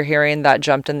people were hearing that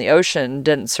jumped in the ocean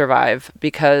didn't survive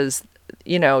because,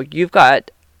 you've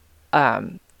got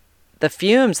the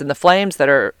fumes and the flames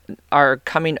that are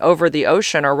coming over the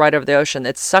ocean or right over the ocean.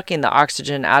 It's sucking the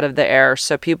oxygen out of the air,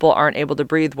 so people aren't able to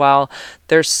breathe well.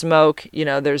 There's smoke,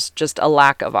 there's just a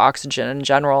lack of oxygen in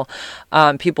general.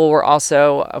 People were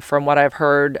also, from what I've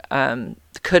heard,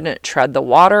 couldn't tread the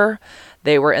water.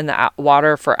 They were in the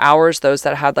water for hours. Those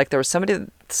that had, there was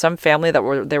some family that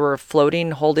were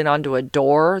floating, holding onto a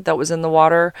door that was in the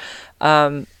water.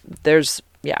 There's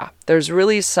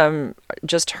really some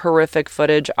just horrific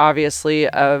footage, obviously,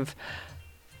 of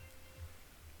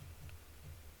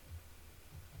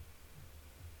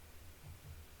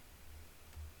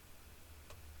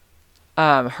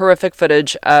horrific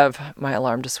footage of, my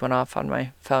alarm just went off on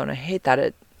my phone. I hate that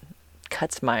it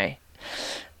cuts my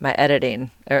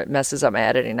editing, or it messes up my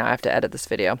editing. Now I have to edit this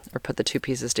video or put the two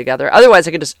pieces together. Otherwise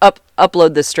I could just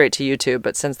upload this straight to YouTube,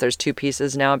 but since there's two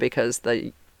pieces now because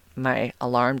my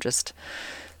alarm just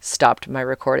stopped my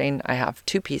recording, I have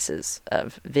two pieces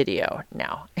of video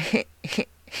now.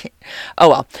 Oh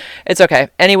well, it's okay.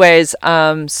 Anyways,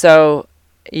 really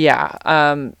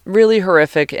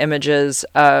horrific images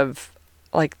of,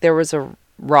 there was a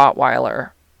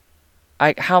Rottweiler.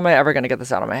 How am I ever going to get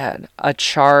this out of my head? A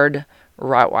charred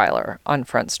Rottweiler on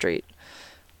Front Street.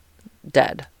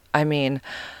 Dead. I mean,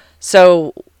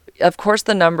 so of course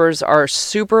the numbers are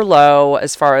super low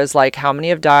as far as how many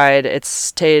have died. It's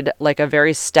stayed a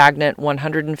very stagnant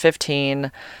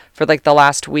 115 for the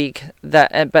last week.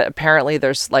 But apparently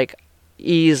there's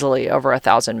easily over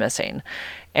 1,000 missing.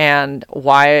 And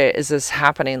why is this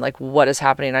happening? Like, what is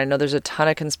happening? I know there's a ton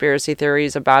of conspiracy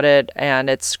theories about it, and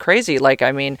it's crazy. Like,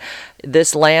 I mean,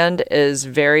 this land is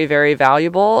very, very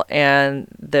valuable, and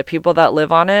the people that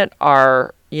live on it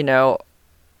are, you know,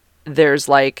 there's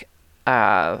like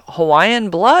Hawaiian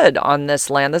blood on this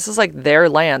land. This is like their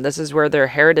land. This is where their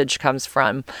heritage comes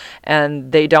from,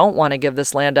 and they don't want to give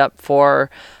this land up for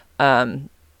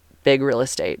big real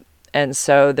estate. And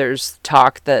so there's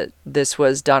talk that this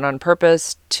was done on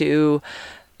purpose to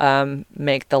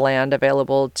make the land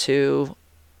available to,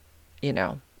 you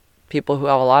know, people who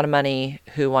have a lot of money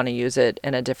who want to use it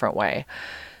in a different way,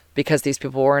 because these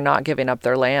people were not giving up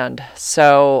their land.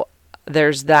 So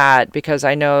there's that, because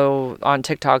I know on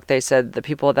TikTok they said the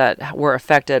people that were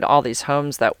affected, all these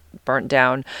homes that burnt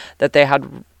down, that they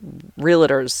had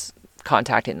realtors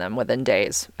contacting them within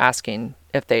days asking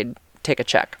if they'd take a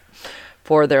check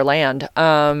for their land.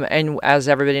 And as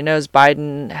everybody knows,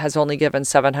 Biden has only given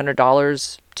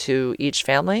 $700 to each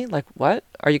family. Like, what?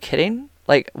 Are you kidding?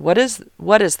 Like, what is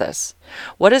this?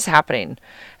 What is happening?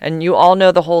 And you all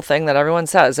know the whole thing that everyone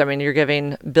says. I mean, you're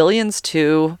giving billions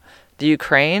to the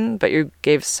Ukraine, but you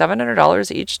gave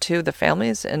 $700 each to the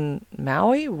families in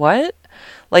Maui? What?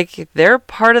 Like, they're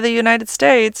part of the United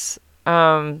States.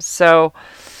 So,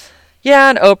 yeah,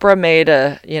 and Oprah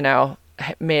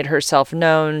made herself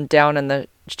known down in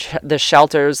the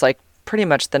shelters, like, pretty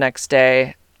much the next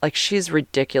day. Like, she's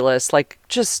ridiculous. Like,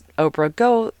 just, Oprah,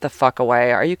 go the fuck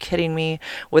away. Are you kidding me?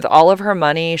 With all of her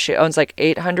money, she owns like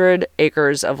 800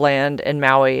 acres of land in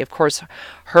Maui. Of course,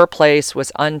 her place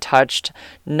was untouched.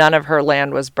 None of her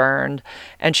land was burned.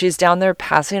 And she's down there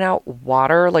passing out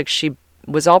water. Like, she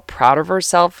was all proud of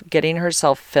herself, getting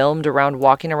herself filmed around,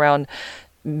 walking around,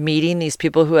 meeting these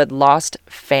people who had lost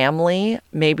family,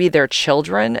 maybe their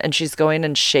children, and she's going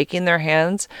and shaking their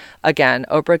hands. Again,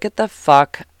 Oprah, get the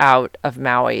fuck out of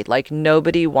Maui. Like,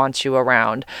 nobody wants you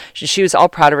around. She was all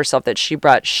proud of herself that she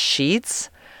brought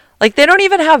sheets. Like, they don't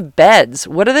even have beds.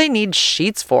 What do they need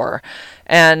sheets for?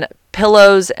 And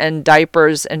pillows and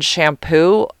diapers and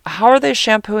shampoo. How are they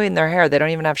shampooing their hair? They don't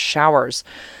even have showers.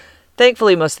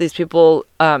 Thankfully, most of these people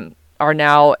are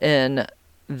now in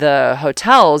the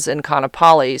hotels in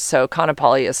Kaanapali. So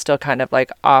Kaanapali is still kind of like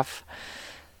off.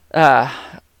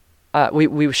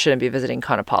 We shouldn't be visiting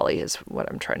Kaanapali is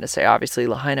what I'm trying to say. Obviously,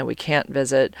 Lahaina we can't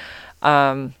visit.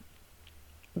 Yeah,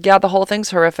 the whole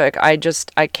thing's horrific. I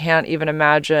can't even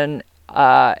imagine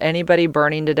anybody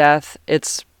burning to death.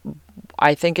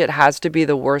 I think it has to be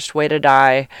the worst way to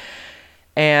die.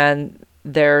 And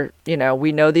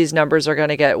we know these numbers are going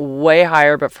to get way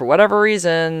higher, but for whatever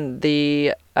reason,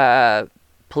 the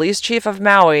police chief of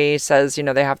Maui says,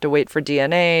 they have to wait for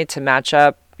DNA to match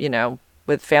up,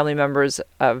 with family members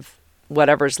of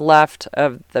whatever's left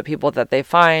of the people that they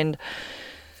find.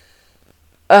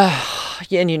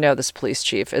 And this police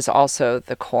chief is also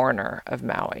the coroner of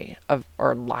Maui,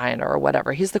 or Lahaina or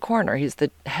whatever. He's the coroner. He's the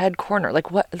head coroner.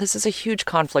 Like, what? This is a huge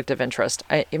conflict of interest.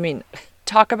 I mean,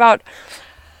 talk about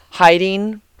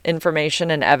hiding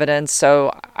information and evidence.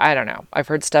 So I don't know. I've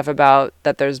heard stuff about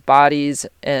that there's bodies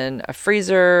in a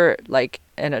freezer, like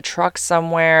in a truck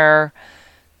somewhere,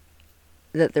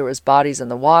 that there was bodies in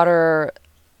the water.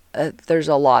 There's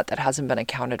a lot that hasn't been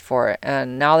accounted for.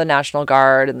 And now the National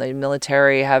Guard and the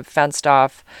military have fenced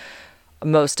off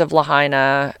most of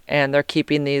Lahaina, and they're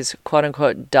keeping these quote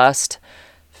unquote dust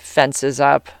fences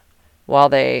up while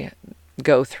they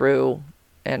go through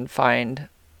and find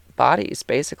bodies,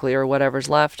 basically, or whatever's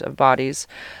left of bodies.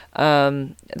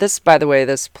 This, by the way,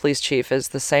 this police chief is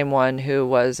the same one who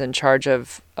was in charge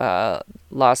of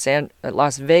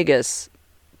Las Vegas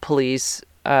police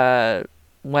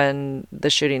when the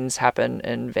shootings happened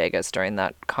in Vegas during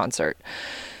that concert.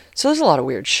 So there's a lot of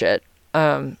weird shit.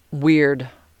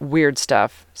 Weird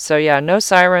stuff. So yeah, no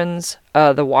sirens.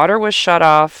 The water was shut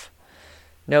off.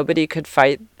 Nobody could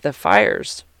fight the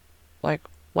fires. Like,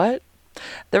 what?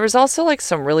 There was also like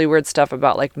some really weird stuff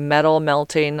about like metal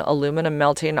melting, aluminum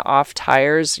melting off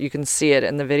tires. You can see it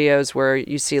in the videos where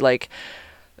you see like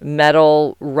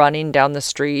metal running down the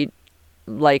street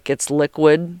like it's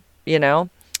liquid,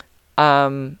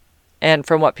 and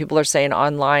from what people are saying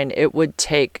online, it would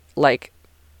take like,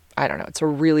 I don't know, it's a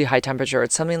really high temperature.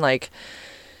 It's something like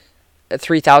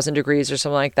 3,000 degrees or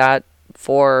something like that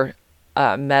for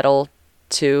metal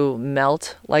to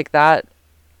melt like that.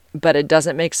 But it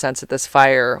doesn't make sense that this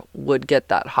fire would get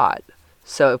that hot.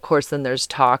 So, of course, then there's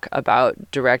talk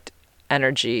about direct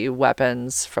energy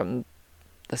weapons from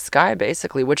the sky,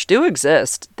 basically, which do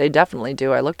exist. They definitely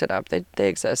do. I looked it up. They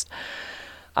exist.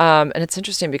 And it's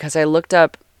interesting because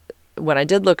when I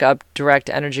did look up direct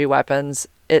energy weapons,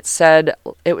 it said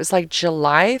it was like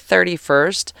July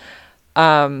 31st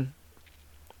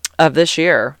of this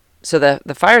year. So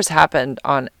the fires happened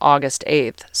on August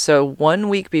 8th. So 1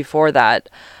 week before that,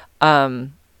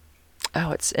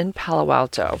 it's in Palo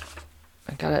Alto.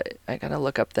 I gotta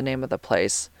look up the name of the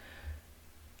place.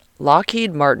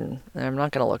 Lockheed Martin. I'm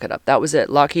not gonna look it up. That was it.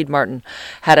 Lockheed Martin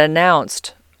had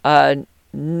announced a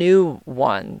new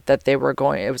one that they were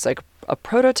going. It was like a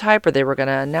prototype, or they were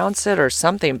gonna announce it or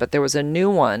something. But there was a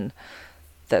new one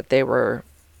that they were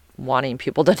wanting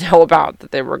people to know about,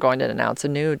 that they were going to announce a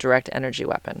new direct energy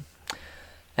weapon.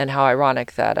 And how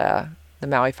ironic that the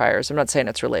Maui fires, I'm not saying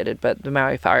it's related, but the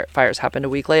Maui fires happened a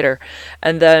week later.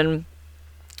 And then,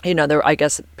 I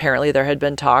guess apparently there had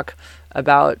been talk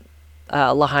about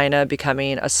Lahaina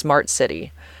becoming a smart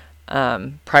city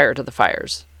prior to the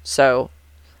fires. So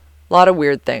a lot of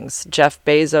weird things. Jeff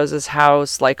Bezos's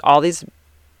house, like all these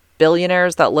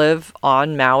billionaires that live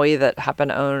on Maui that happen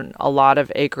to own a lot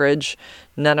of acreage,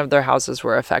 none of their houses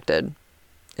were affected.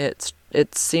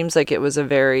 It seems like it was a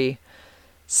very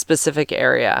specific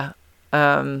area.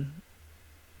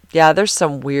 There's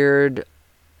some weird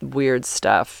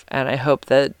stuff, and I hope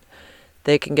that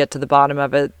they can get to the bottom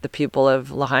of it, the people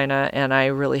of Lahaina, and I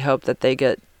really hope that they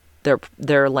get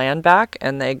their land back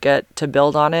and they get to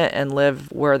build on it and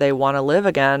live where they want to live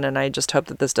again. And I just hope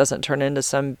that this doesn't turn into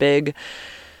some big,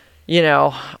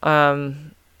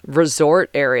 resort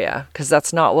area, because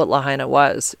that's not what Lahaina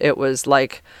was. It was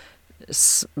like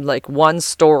 1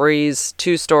 stories,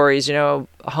 2 stories,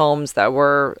 homes that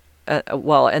were,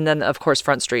 and then of course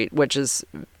Front Street, which is,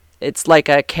 it's like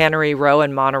a Cannery Row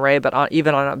in Monterey, but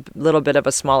even on a little bit of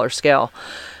a smaller scale.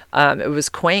 It was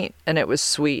quaint and it was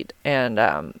sweet, and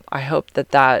I hope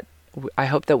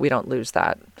that we don't lose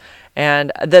that.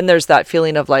 And then there's that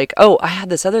feeling of like, oh, I had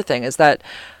this other thing, is that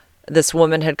this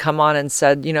woman had come on and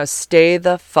said, stay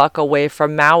the fuck away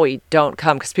from Maui. Don't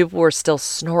come. Because people were still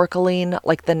snorkeling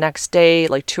like the next day,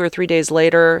 like 2 or 3 days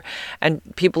later. And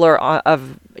people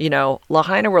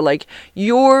Lahaina were like,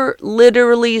 you're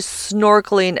literally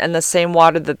snorkeling in the same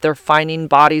water that they're finding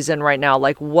bodies in right now.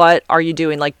 Like, what are you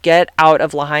doing? Like, get out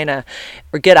of Lahaina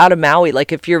or get out of Maui.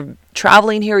 Like, if you're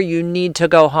traveling here, you need to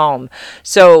go home.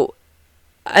 So,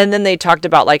 and then they talked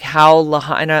about like how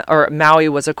Lahaina or Maui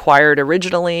was acquired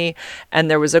originally, and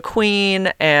there was a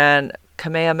queen and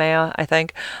Kamehameha, I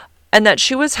think, and that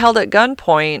she was held at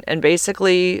gunpoint and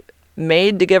basically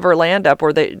made to give her land up,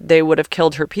 or they would have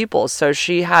killed her people. So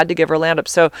she had to give her land up.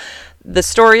 So the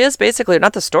story is basically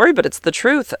not the story, but it's the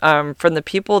truth from the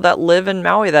people that live in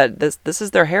Maui, that this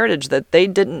is their heritage, that they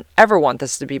didn't ever want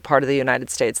this to be part of the United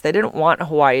States. They didn't want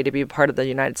Hawaii to be part of the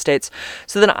United States.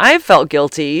 So then I felt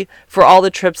guilty for all the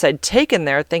trips I'd taken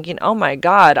there, thinking, oh my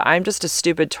God, I'm just a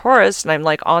stupid tourist and I'm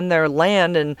like on their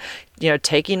land and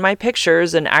taking my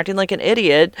pictures and acting like an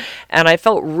idiot. And I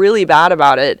felt really bad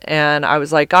about it. And I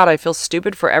was like, God, I feel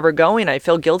stupid for ever going. I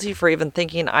feel guilty for even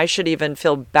thinking I should even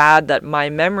feel bad that my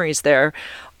memories there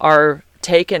are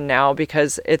taken now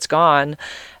because it's gone.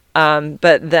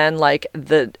 But then like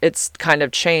it's kind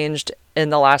of changed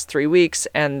in the last 3 weeks,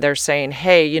 and they're saying,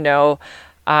 hey,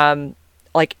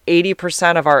 like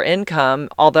 80% of our income,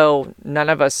 although none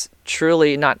of us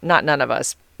truly, not none of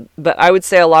us, but I would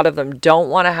say a lot of them don't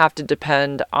want to have to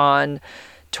depend on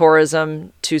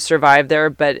tourism to survive there,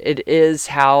 but it is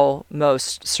how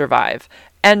most survive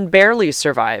and barely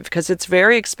survive, because it's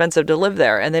very expensive to live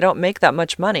there and they don't make that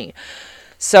much money.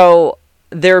 So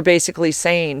they're basically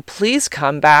saying, please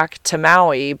come back to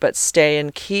Maui, but stay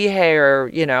in Kihei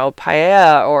or,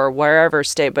 Paia or wherever,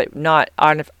 stay, but not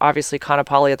obviously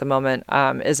Kaanapali at the moment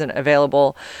isn't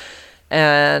available.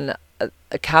 And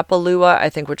Kapalua, I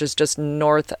think, which is just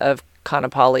north of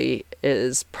Kaanapali,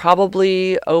 is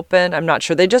probably open. I'm not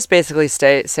sure. They just basically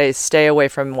stay away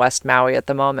from West Maui at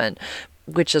the moment,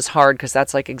 which is hard because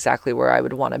that's like exactly where I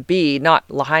would want to be. Not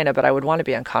Lahaina, but I would want to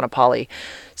be on Kaanapali.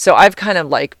 So I've kind of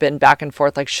like been back and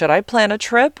forth, like, should I plan a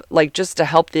trip, like just to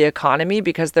help the economy?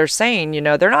 Because they're saying,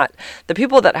 they're not, the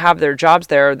people that have their jobs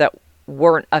there that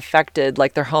weren't affected,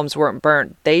 like their homes weren't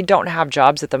burnt, they don't have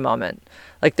jobs at the moment.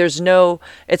 Like it's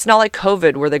not like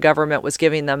COVID where the government was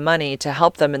giving them money to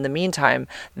help them in the meantime.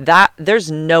 That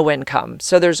there's no income.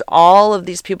 So there's all of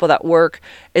these people that work.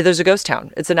 There's a ghost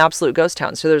town. It's an absolute ghost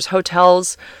town. So there's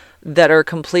hotels that are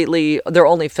they're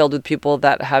only filled with people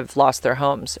that have lost their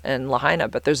homes in Lahaina,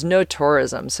 but there's no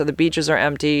tourism. So the beaches are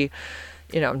empty.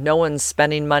 No one's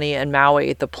spending money in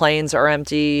Maui. The planes are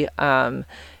empty. And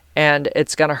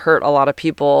it's going to hurt a lot of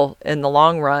people in the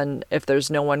long run if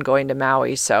there's no one going to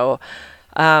Maui. So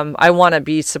I want to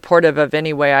be supportive of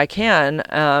any way I can,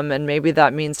 and maybe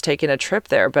that means taking a trip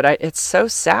there. But it's so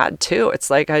sad too. It's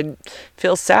like I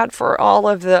feel sad for all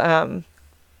of the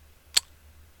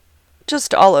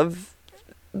just all of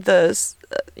the,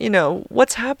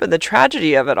 what's happened, the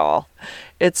tragedy of it all.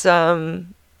 It's,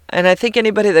 and I think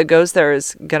anybody that goes there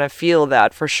is going to feel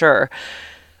that for sure.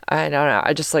 I don't know.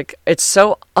 I just like, it's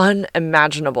so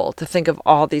unimaginable to think of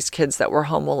all these kids that were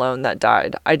home alone that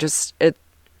died.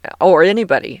 Or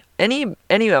anybody, any of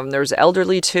them. There's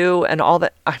elderly too, and all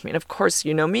that. I mean, of course,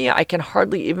 you know me, I can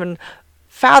hardly even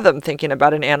fathom thinking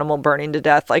about an animal burning to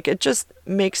death. Like, it just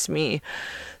makes me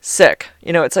sick.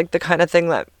 It's like the kind of thing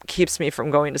that keeps me from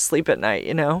going to sleep at night,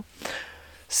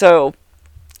 So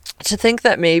to think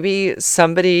that maybe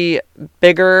somebody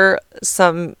bigger,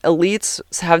 some elites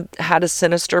have had a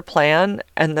sinister plan,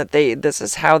 and that this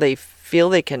is how they feel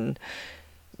they can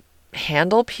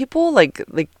handle people like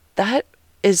that.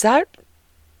 Is there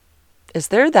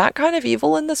that kind of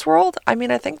evil in this world? I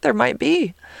mean, I think there might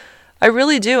be. I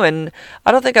really do. And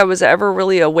I don't think I was ever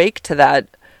really awake to that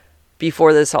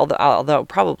before this, although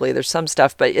probably there's some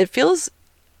stuff, but it feels,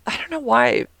 I don't know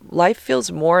why, life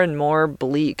feels more and more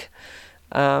bleak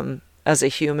as a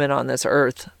human on this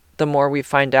earth, the more we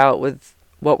find out with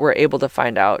what we're able to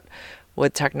find out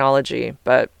with technology.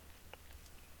 But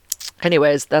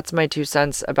anyways, that's my 2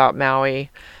 cents about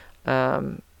Maui.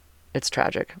 It's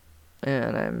tragic,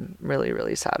 and I'm really,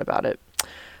 really sad about it.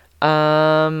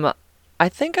 I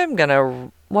think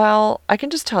I can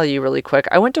just tell you really quick.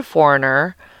 I went to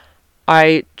Foreigner.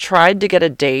 I tried to get a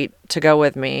date to go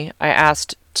with me. I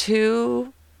asked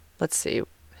I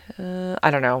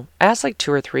don't know. I asked like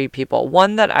 2 or 3 people.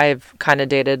 One that I've kind of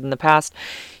dated in the past.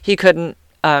 He couldn't,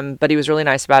 but he was really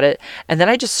nice about it. And then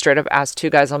I just straight up asked 2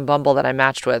 guys on Bumble that I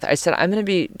matched with. I said, I'm going to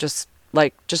be just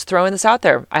throwing this out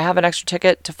there. I have an extra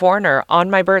ticket to Foreigner on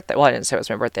my birthday. Well, I didn't say it was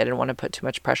my birthday. I didn't want to put too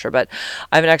much pressure, but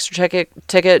I have an extra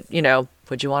ticket,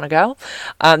 would you want to go?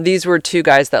 These were 2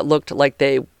 guys that looked like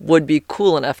they would be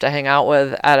cool enough to hang out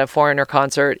with at a Foreigner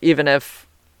concert, even if,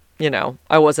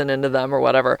 I wasn't into them or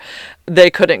whatever. They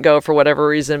couldn't go for whatever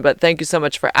reason, but thank you so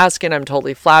much for asking. I'm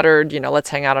totally flattered. Let's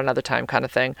hang out another time kind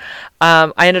of thing.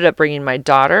 I ended up bringing my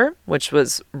daughter, which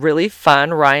was really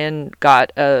fun. Ryan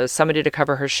got somebody to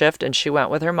cover her shift, and she went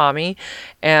with her mommy,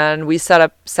 and we sat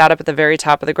up at the very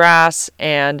top of the grass.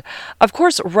 And of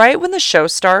course, right when the show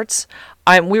starts,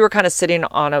 we were kind of sitting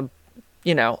on a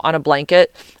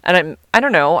blanket, and I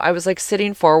don't know, I was like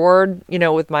sitting forward,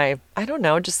 with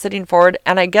just sitting forward.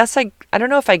 And I guess I don't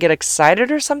know if I get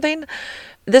excited or something.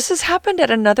 This has happened at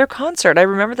another concert. I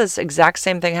remember this exact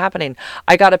same thing happening.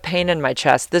 I got a pain in my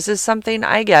chest. This is something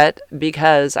I get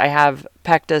because I have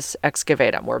pectus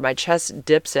excavatum, where my chest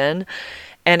dips in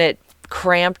and it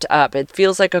cramped up. It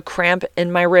feels like a cramp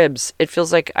in my ribs. It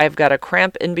feels like I've got a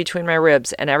cramp in between my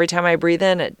ribs. And every time I breathe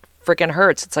in, it freaking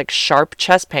hurts. It's like sharp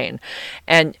chest pain.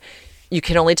 And you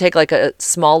can only take like a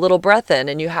small little breath in,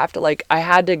 and you have to I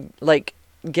had to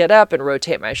get up and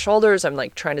rotate my shoulders. I'm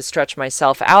like trying to stretch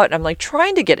myself out, and I'm like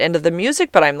trying to get into the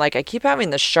music, but I'm like, I keep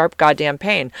having this sharp goddamn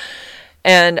pain.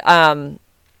 And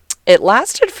it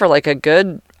lasted for like a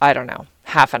good, I don't know,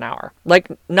 half an hour. Like,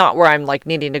 not where I'm like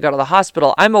needing to go to the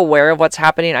hospital. I'm aware of what's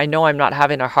happening. I know I'm not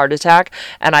having a heart attack,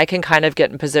 and I can kind of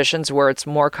get in positions where it's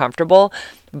more comfortable.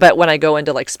 But when I go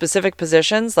into like specific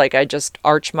positions, like I just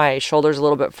arch my shoulders a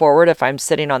little bit forward if I'm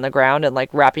sitting on the ground and like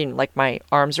wrapping like my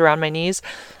arms around my knees,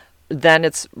 then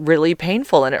it's really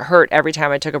painful, and it hurt every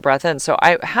time I took a breath in. So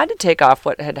I had to take off.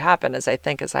 What had happened is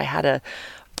I had a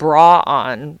bra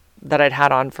on that I'd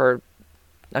had on for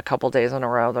a couple days in a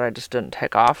row that I just didn't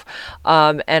take off.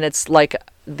 And it's like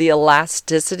the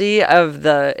elasticity of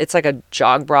it's like a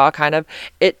jog bra kind of,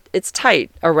 it's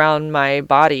tight around my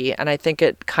body. And I think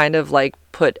it kind of like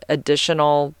put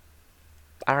additional,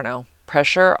 I don't know,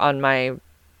 pressure on my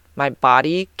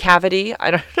body cavity.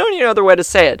 I don't know any other way to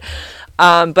say it.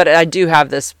 But I do have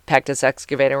this pectus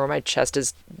excavator where my chest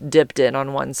is dipped in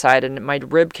on one side, and my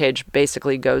rib cage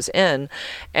basically goes in,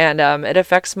 and it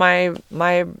affects my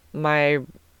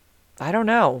I don't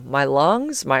know, my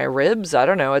lungs, my ribs. I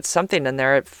don't know. It's something in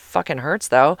there. It fucking hurts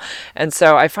though. And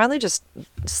so I finally just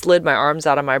slid my arms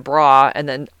out of my bra, and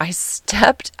then I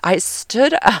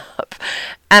stood up,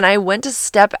 and I went to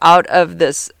step out of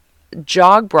this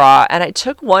jog bra, and I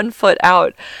took one foot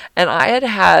out, and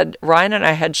Ryan and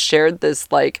I had shared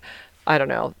this, like, I don't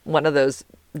know, one of those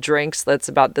drinks that's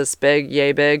about this big,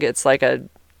 yay big. It's like a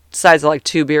size of like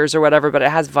 2 beers or whatever, but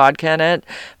it has vodka in it.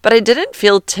 But I didn't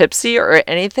feel tipsy or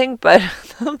anything, but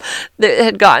it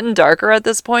had gotten darker at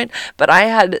this point. But I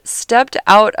had stepped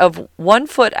out of 1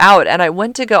 foot out, and I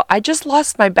went to go. I just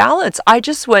lost my balance. I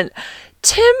just went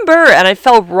timber, and I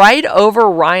fell right over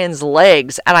Ryan's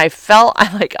legs, and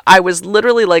I was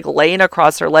literally like laying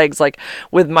across her legs, like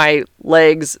with my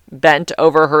legs bent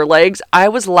over her legs. I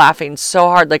was laughing so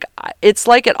hard. Like, it's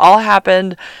like it all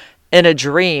happened in a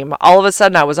dream. All of a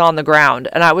sudden I was on the ground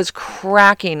and I was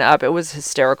cracking up. It was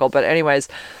hysterical. But anyways,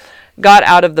 got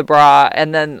out of the bra,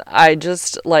 and then I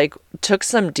just like took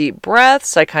some deep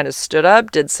breaths. I kind of stood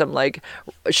up, did some like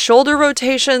shoulder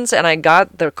rotations, and I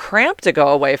got the cramp to go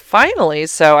away finally.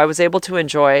 So I was able to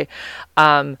enjoy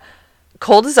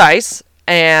Cold as Ice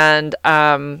and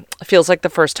Feels Like the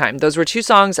First Time. Those were two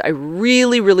songs I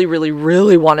really, really, really,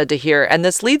 really wanted to hear. And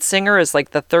this lead singer is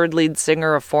like the third lead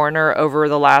singer of Foreigner over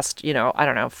the last, I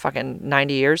don't know, fucking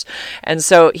 90 years. And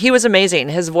so he was amazing.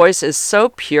 His voice is so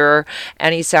pure,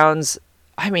 and he sounds,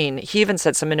 he even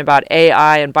said something about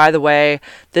AI. And by the way,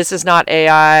 this is not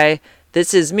AI.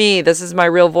 This is me. This is my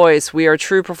real voice. We are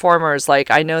true performers.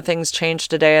 Like, I know things change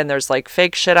today and there's like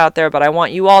fake shit out there, but I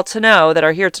want you all to know that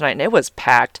are here tonight. And it was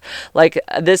packed. Like,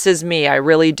 this is me. I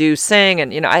really do sing.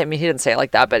 And, he didn't say it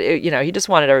like that, but he just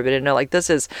wanted everybody to know, like, this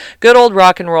is good old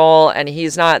rock and roll. And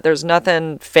there's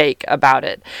nothing fake about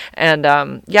it. And,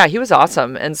 he was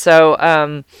awesome. And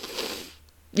so,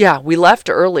 we left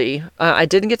early. I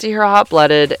didn't get to hear Hot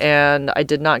Blooded, and I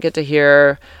did not get to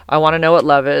hear I Want to Know What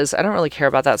Love Is. I don't really care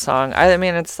about that song.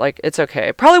 It's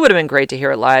okay. Probably would have been great to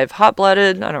hear it live. Hot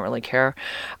Blooded, I don't really care.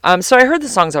 So I heard the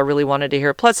songs I really wanted to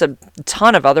hear, plus a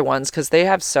ton of other ones, because they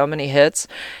have so many hits.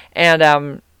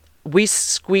 And we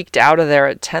squeaked out of there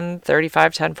at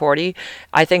 10:35, 10:40.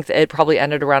 I think that it probably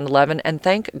ended around 11. And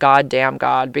thank goddamn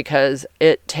God, because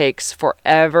it takes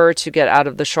forever to get out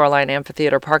of the Shoreline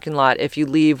Amphitheater parking lot if you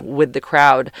leave with the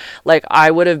crowd. Like,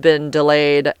 I would have been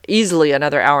delayed easily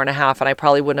another hour and a half, and I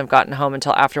probably wouldn't have gotten home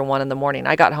until after 1 a.m.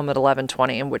 I got home at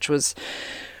 11:20, which was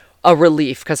a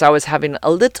relief, because I was having a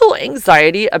little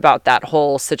anxiety about that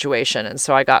whole situation. And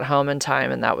so I got home in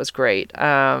time, and that was great.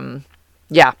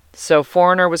 So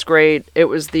Foreigner was great. It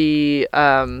was the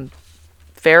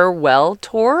farewell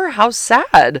tour. How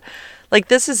sad. Like,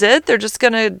 this is it? They're just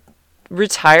going to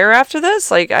retire after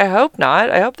this? Like, I hope not.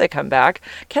 I hope they come back.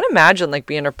 Can't imagine, like,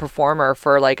 being a performer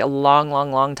for, like, a long,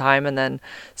 long, long time and then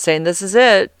saying, this is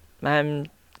it. I'm,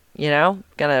 going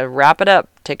to wrap it up.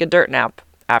 Take a dirt nap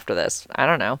after this. I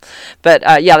don't know. But,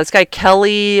 this guy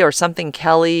Kelly or something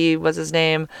Kelly was his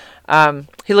name.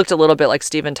 He looked a little bit like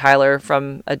Steven Tyler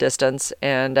from a distance.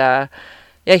 And,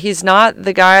 he's not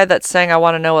the guy that sang I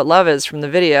Want to Know What Love Is from the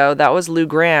video. That was Lou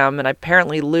Gramm. And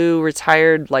apparently Lou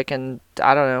retired like in,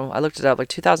 I don't know, I looked it up, like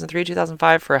 2003,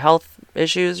 2005 for health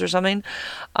issues or something.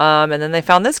 And then they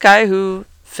found this guy who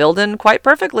filled in quite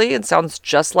perfectly and sounds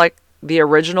just like the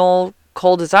original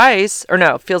Cold as Ice. Or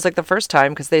no, Feels Like the First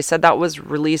Time, because they said that was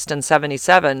released in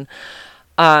 77.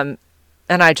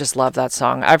 And I just love that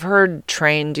song. I've heard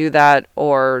Train do that,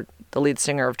 or the lead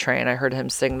singer of Train. I heard him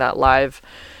sing that live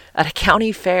at a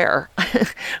county fair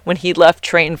when he left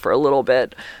Train for a little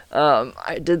bit.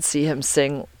 I did see him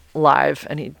sing live,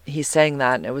 and he sang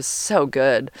that, and it was so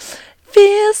good.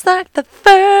 Feels like the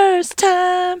first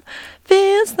time.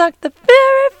 Feels like the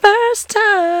very first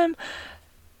time.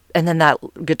 And then that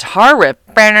guitar riff,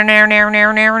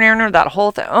 that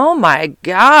whole thing. Oh my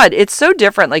God. It's so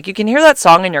different. Like, you can hear that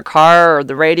song in your car or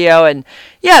the radio, and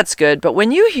yeah, it's good. But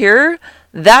when you hear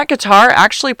that guitar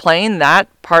actually playing that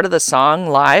part of the song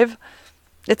live,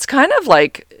 it's kind of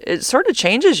like, it sort of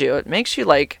changes you. It makes you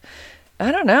like, I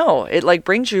don't know. It like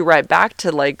brings you right back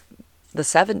to like the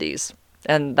 70s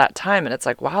and that time. And it's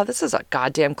like, wow, this is a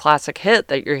goddamn classic hit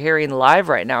that you're hearing live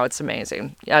right now. It's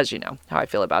amazing. As you know how I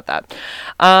feel about that.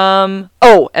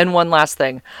 And one last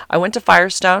thing. I went to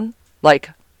Firestone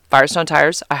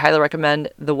Tires. I highly recommend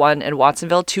the one in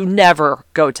Watsonville. To never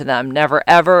go to them. Never,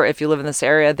 ever. If you live in this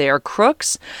area, they are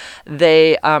crooks.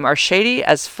 They are shady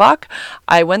as fuck.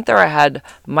 I went there. I had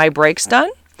my brakes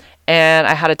done. And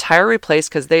I had a tire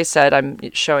replaced because they said, I'm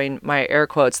showing my air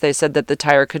quotes, they said that the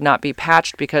tire could not be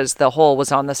patched because the hole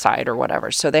was on the side or whatever.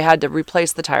 So they had to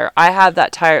replace the tire. I had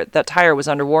that tire. That tire was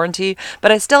under warranty,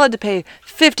 but I still had to pay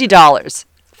 $50.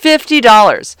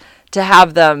 $50 to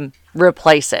have them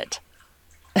replace it.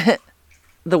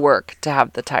 The work to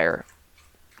have the tire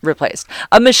replaced.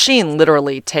 A machine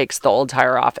literally takes the old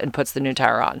tire off and puts the new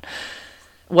tire on.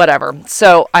 Whatever.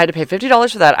 So I had to pay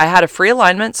 $50 for that. I had a free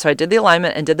alignment, so I did the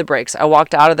alignment and did the brakes. I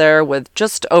walked out of there with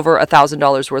just over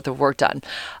 $1,000 worth of work done.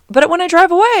 But when I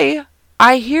drive away,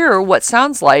 I hear what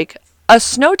sounds like a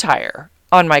snow tire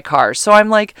on my car. So I'm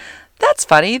like, that's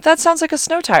funny. That sounds like a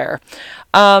snow tire.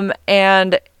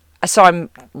 And So I'm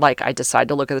like, I decide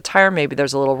to look at the tire. Maybe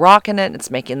there's a little rock in it and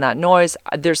it's making that noise.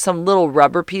 There's some little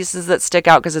rubber pieces that stick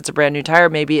out because it's a brand new tire.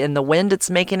 Maybe in the wind it's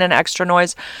making an extra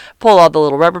noise. Pull all the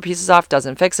little rubber pieces off,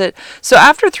 doesn't fix it. So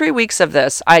after 3 weeks of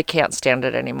this, I can't stand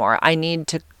it anymore. I need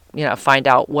to find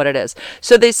out what it is.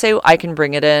 So they say I can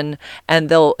bring it in and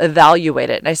they'll evaluate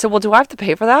it. And I said, well, do I have to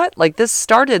pay for that? Like, this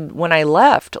started when I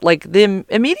left, like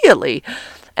immediately.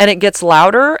 And it gets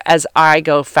louder as I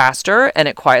go faster and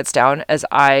it quiets down as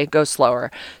I go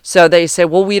slower. So they say,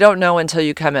 well, we don't know until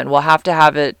you come in. We'll have to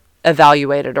have it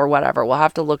evaluated or whatever. We'll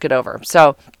have to look it over.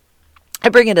 So I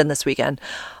bring it in this weekend.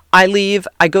 I leave.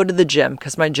 I go to the gym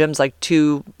because my gym's like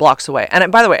 2 blocks away.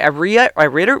 And by the way, I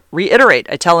reiterate.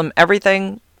 I tell them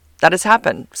everything that has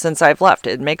happened since I've left.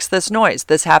 It makes this noise.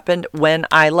 This happened when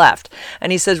I left.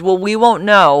 And he says, well, we won't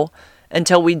know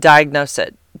until we diagnose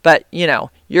it. But,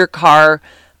 your car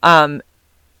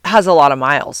has a lot of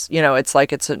miles. It's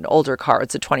like it's an older car.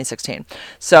 It's a 2016.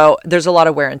 So there's a lot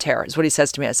of wear and tear is what he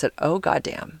says to me. I said, oh,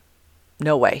 goddamn.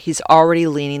 No way. He's already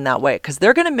leaning that way because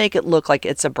they're going to make it look like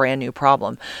it's a brand new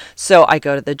problem. So I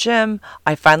go to the gym.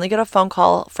 I finally get a phone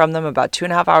call from them about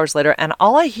 2.5 hours later. And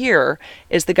all I hear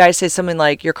is the guy say something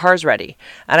like, your car's ready.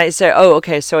 And I say, oh,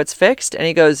 okay, so it's fixed? And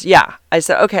he goes, yeah. I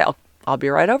said, okay, I'll be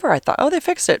right over. I thought, oh, they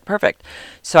fixed it. Perfect.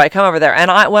 So I come over there.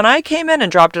 And when I came in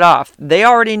and dropped it off, they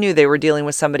already knew they were dealing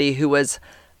with somebody who was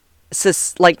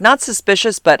not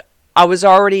suspicious, but I was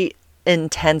already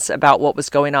intense about what was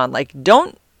going on. Like,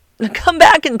 don't come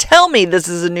back and tell me this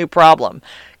is a new problem,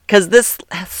 because this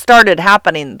started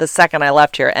happening the second I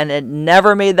left here and it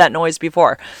never made that noise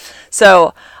before.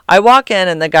 So I walk in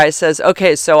and the guy says,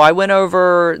 okay, so I went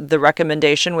over the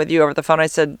recommendation with you over the phone. I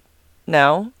said,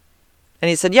 no. And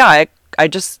he said, yeah,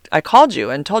 I called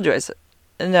you and told you. I said,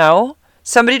 no,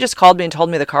 somebody just called me and told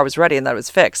me the car was ready and that it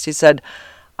was fixed. He said,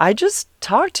 I just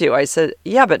talked to you. I said,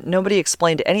 yeah, but nobody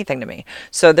explained anything to me.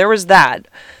 So there was that.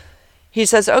 He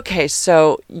says, okay,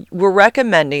 so we're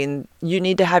recommending you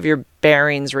need to have your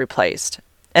bearings replaced.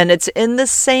 And it's in the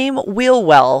same wheel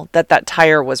well that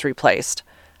tire was replaced.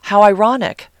 How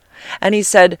ironic. And he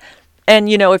said, and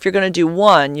if you're going to do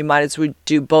one, you might as well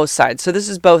do both sides. So this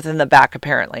is both in the back,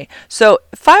 apparently. So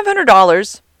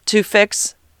 $500 to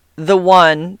fix the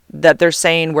one that they're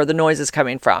saying where the noise is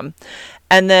coming from.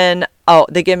 And then,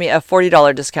 they give me a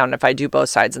 $40 discount if I do both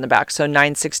sides in the back. So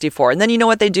 $964. And then you know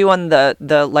what they do on the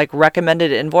like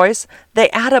recommended invoice? They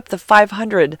add up the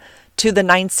 $500 to the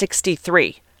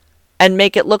 $963 and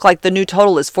make it look like the new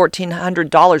total is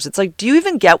 $1,400. It's like, do you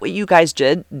even get what you guys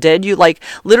did? You like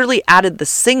literally added the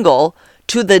single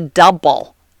to the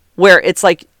double, where it's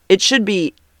like, it should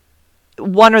be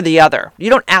one or the other.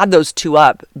 You don't add those two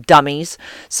up, dummies.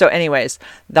 So anyways,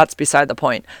 that's beside the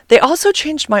point. They also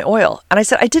changed my oil. And I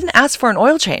said, I didn't ask for an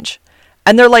oil change.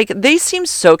 And they're like, they seem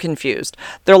so confused.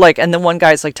 They're like, and then one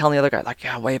guy's like telling the other guy, like,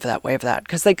 yeah, wave that.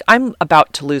 Because like, I'm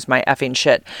about to lose my effing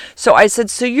shit. So I said,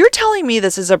 so you're telling me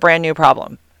this is a brand new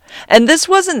problem? And this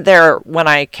wasn't there when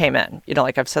I came in.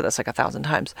 Like I've said this like 1,000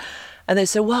 times. And they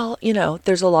said, well,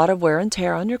 there's a lot of wear and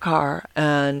tear on your car.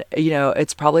 And,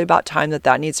 it's probably about time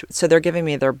that needs. So they're giving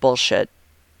me their bullshit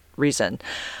reason.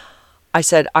 I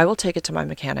said, I will take it to my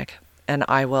mechanic and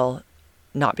I will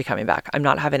not be coming back. I'm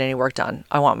not having any work done.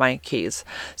 I want my keys.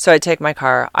 So I take my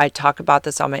car. I talk about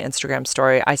this on my Instagram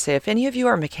story. I say, if any of you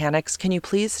are mechanics, can you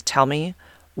please tell me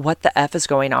what the F is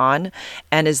going on?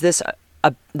 And is this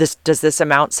does this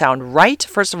amount sound right?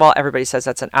 First of all, everybody says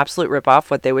that's an absolute ripoff,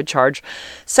 what they would charge.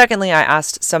 Secondly, I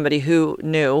asked somebody who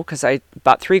knew, because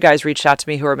about 3 guys reached out to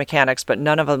me who are mechanics, but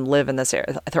none of them live in this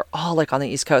area. They're all like on the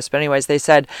East Coast. But anyways, they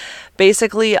said,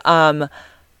 basically, I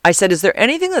said, is there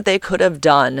anything that they could have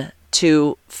done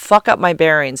to fuck up my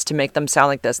bearings to make them sound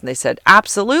like this? And they said,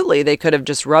 absolutely. They could have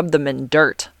just rubbed them in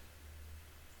dirt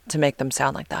to make them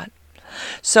sound like that.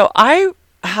 So I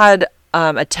had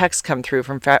a text come through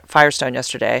from Firestone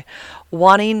yesterday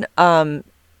wanting them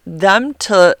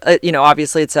to,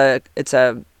 obviously it's a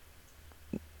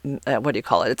what do you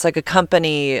call it? It's like a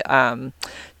company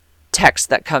text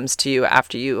that comes to you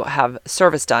after you have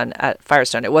service done at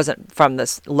Firestone. It wasn't from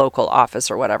this local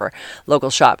office or whatever, local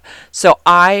shop. So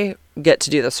I get to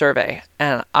do the survey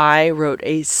and I wrote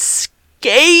a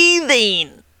scathing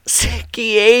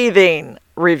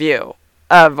review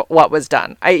of what was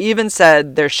done. I even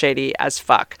said they're shady as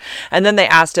fuck. And then they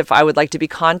asked if I would like to be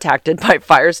contacted by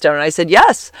Firestone. And I said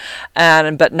yes,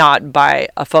 but not by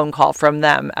a phone call from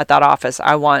them at that office.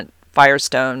 I want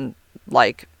Firestone,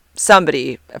 like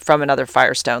somebody from another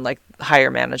Firestone, like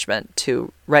higher management,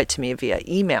 to write to me via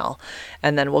email.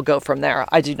 And then we'll go from there.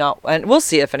 I do not, and we'll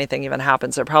see if anything even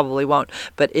happens. It probably won't.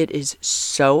 But it is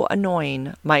so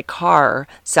annoying. My car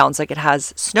sounds like it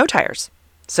has snow tires.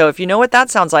 So if you know what that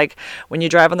sounds like when you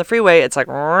drive on the freeway, it's like,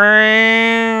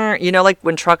 like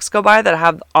when trucks go by that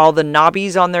have all the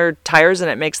knobbies on their tires and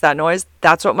it makes that noise.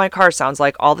 That's what my car sounds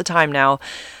like all the time now.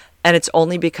 And it's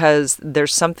only because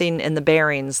there's something in the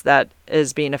bearings that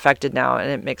is being affected now and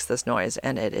it makes this noise.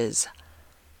 And it is,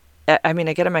 I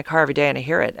get in my car every day and I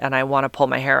hear it and I want to pull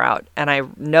my hair out. And I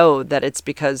know that it's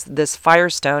because this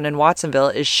Firestone in Watsonville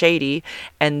is shady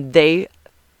and they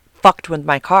fucked with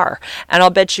my car. And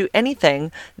I'll bet you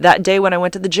anything that day when I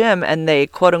went to the gym and they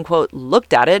quote unquote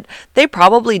looked at it, they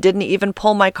probably didn't even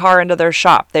pull my car into their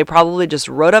shop. They probably just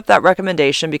wrote up that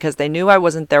recommendation because they knew I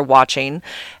wasn't there watching.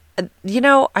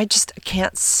 I just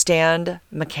can't stand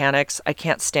mechanics. I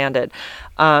can't stand it.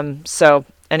 So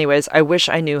anyways, I wish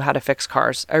I knew how to fix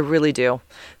cars. I really do.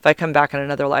 If I come back in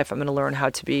another life, I'm going to learn how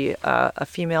to be a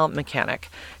female mechanic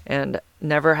and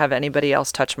never have anybody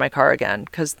else touch my car again,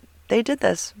 because they did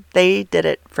this. They did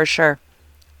it for sure.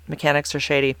 Mechanics are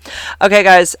shady. Okay,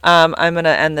 guys, I'm going to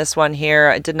end this one here.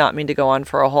 I did not mean to go on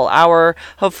for a whole hour.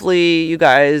 Hopefully you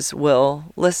guys will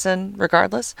listen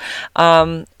regardless.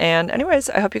 And anyways,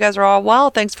 I hope you guys are all well.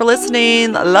 Thanks for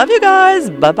listening. Love you guys.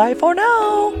 Bye-bye for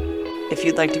now. If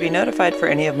you'd like to be notified for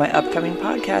any of my upcoming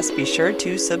podcasts, be sure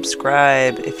to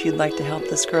subscribe. If you'd like to help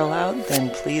this girl out, then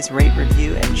please rate,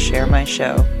 review, and share my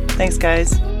show. Thanks,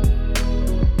 guys.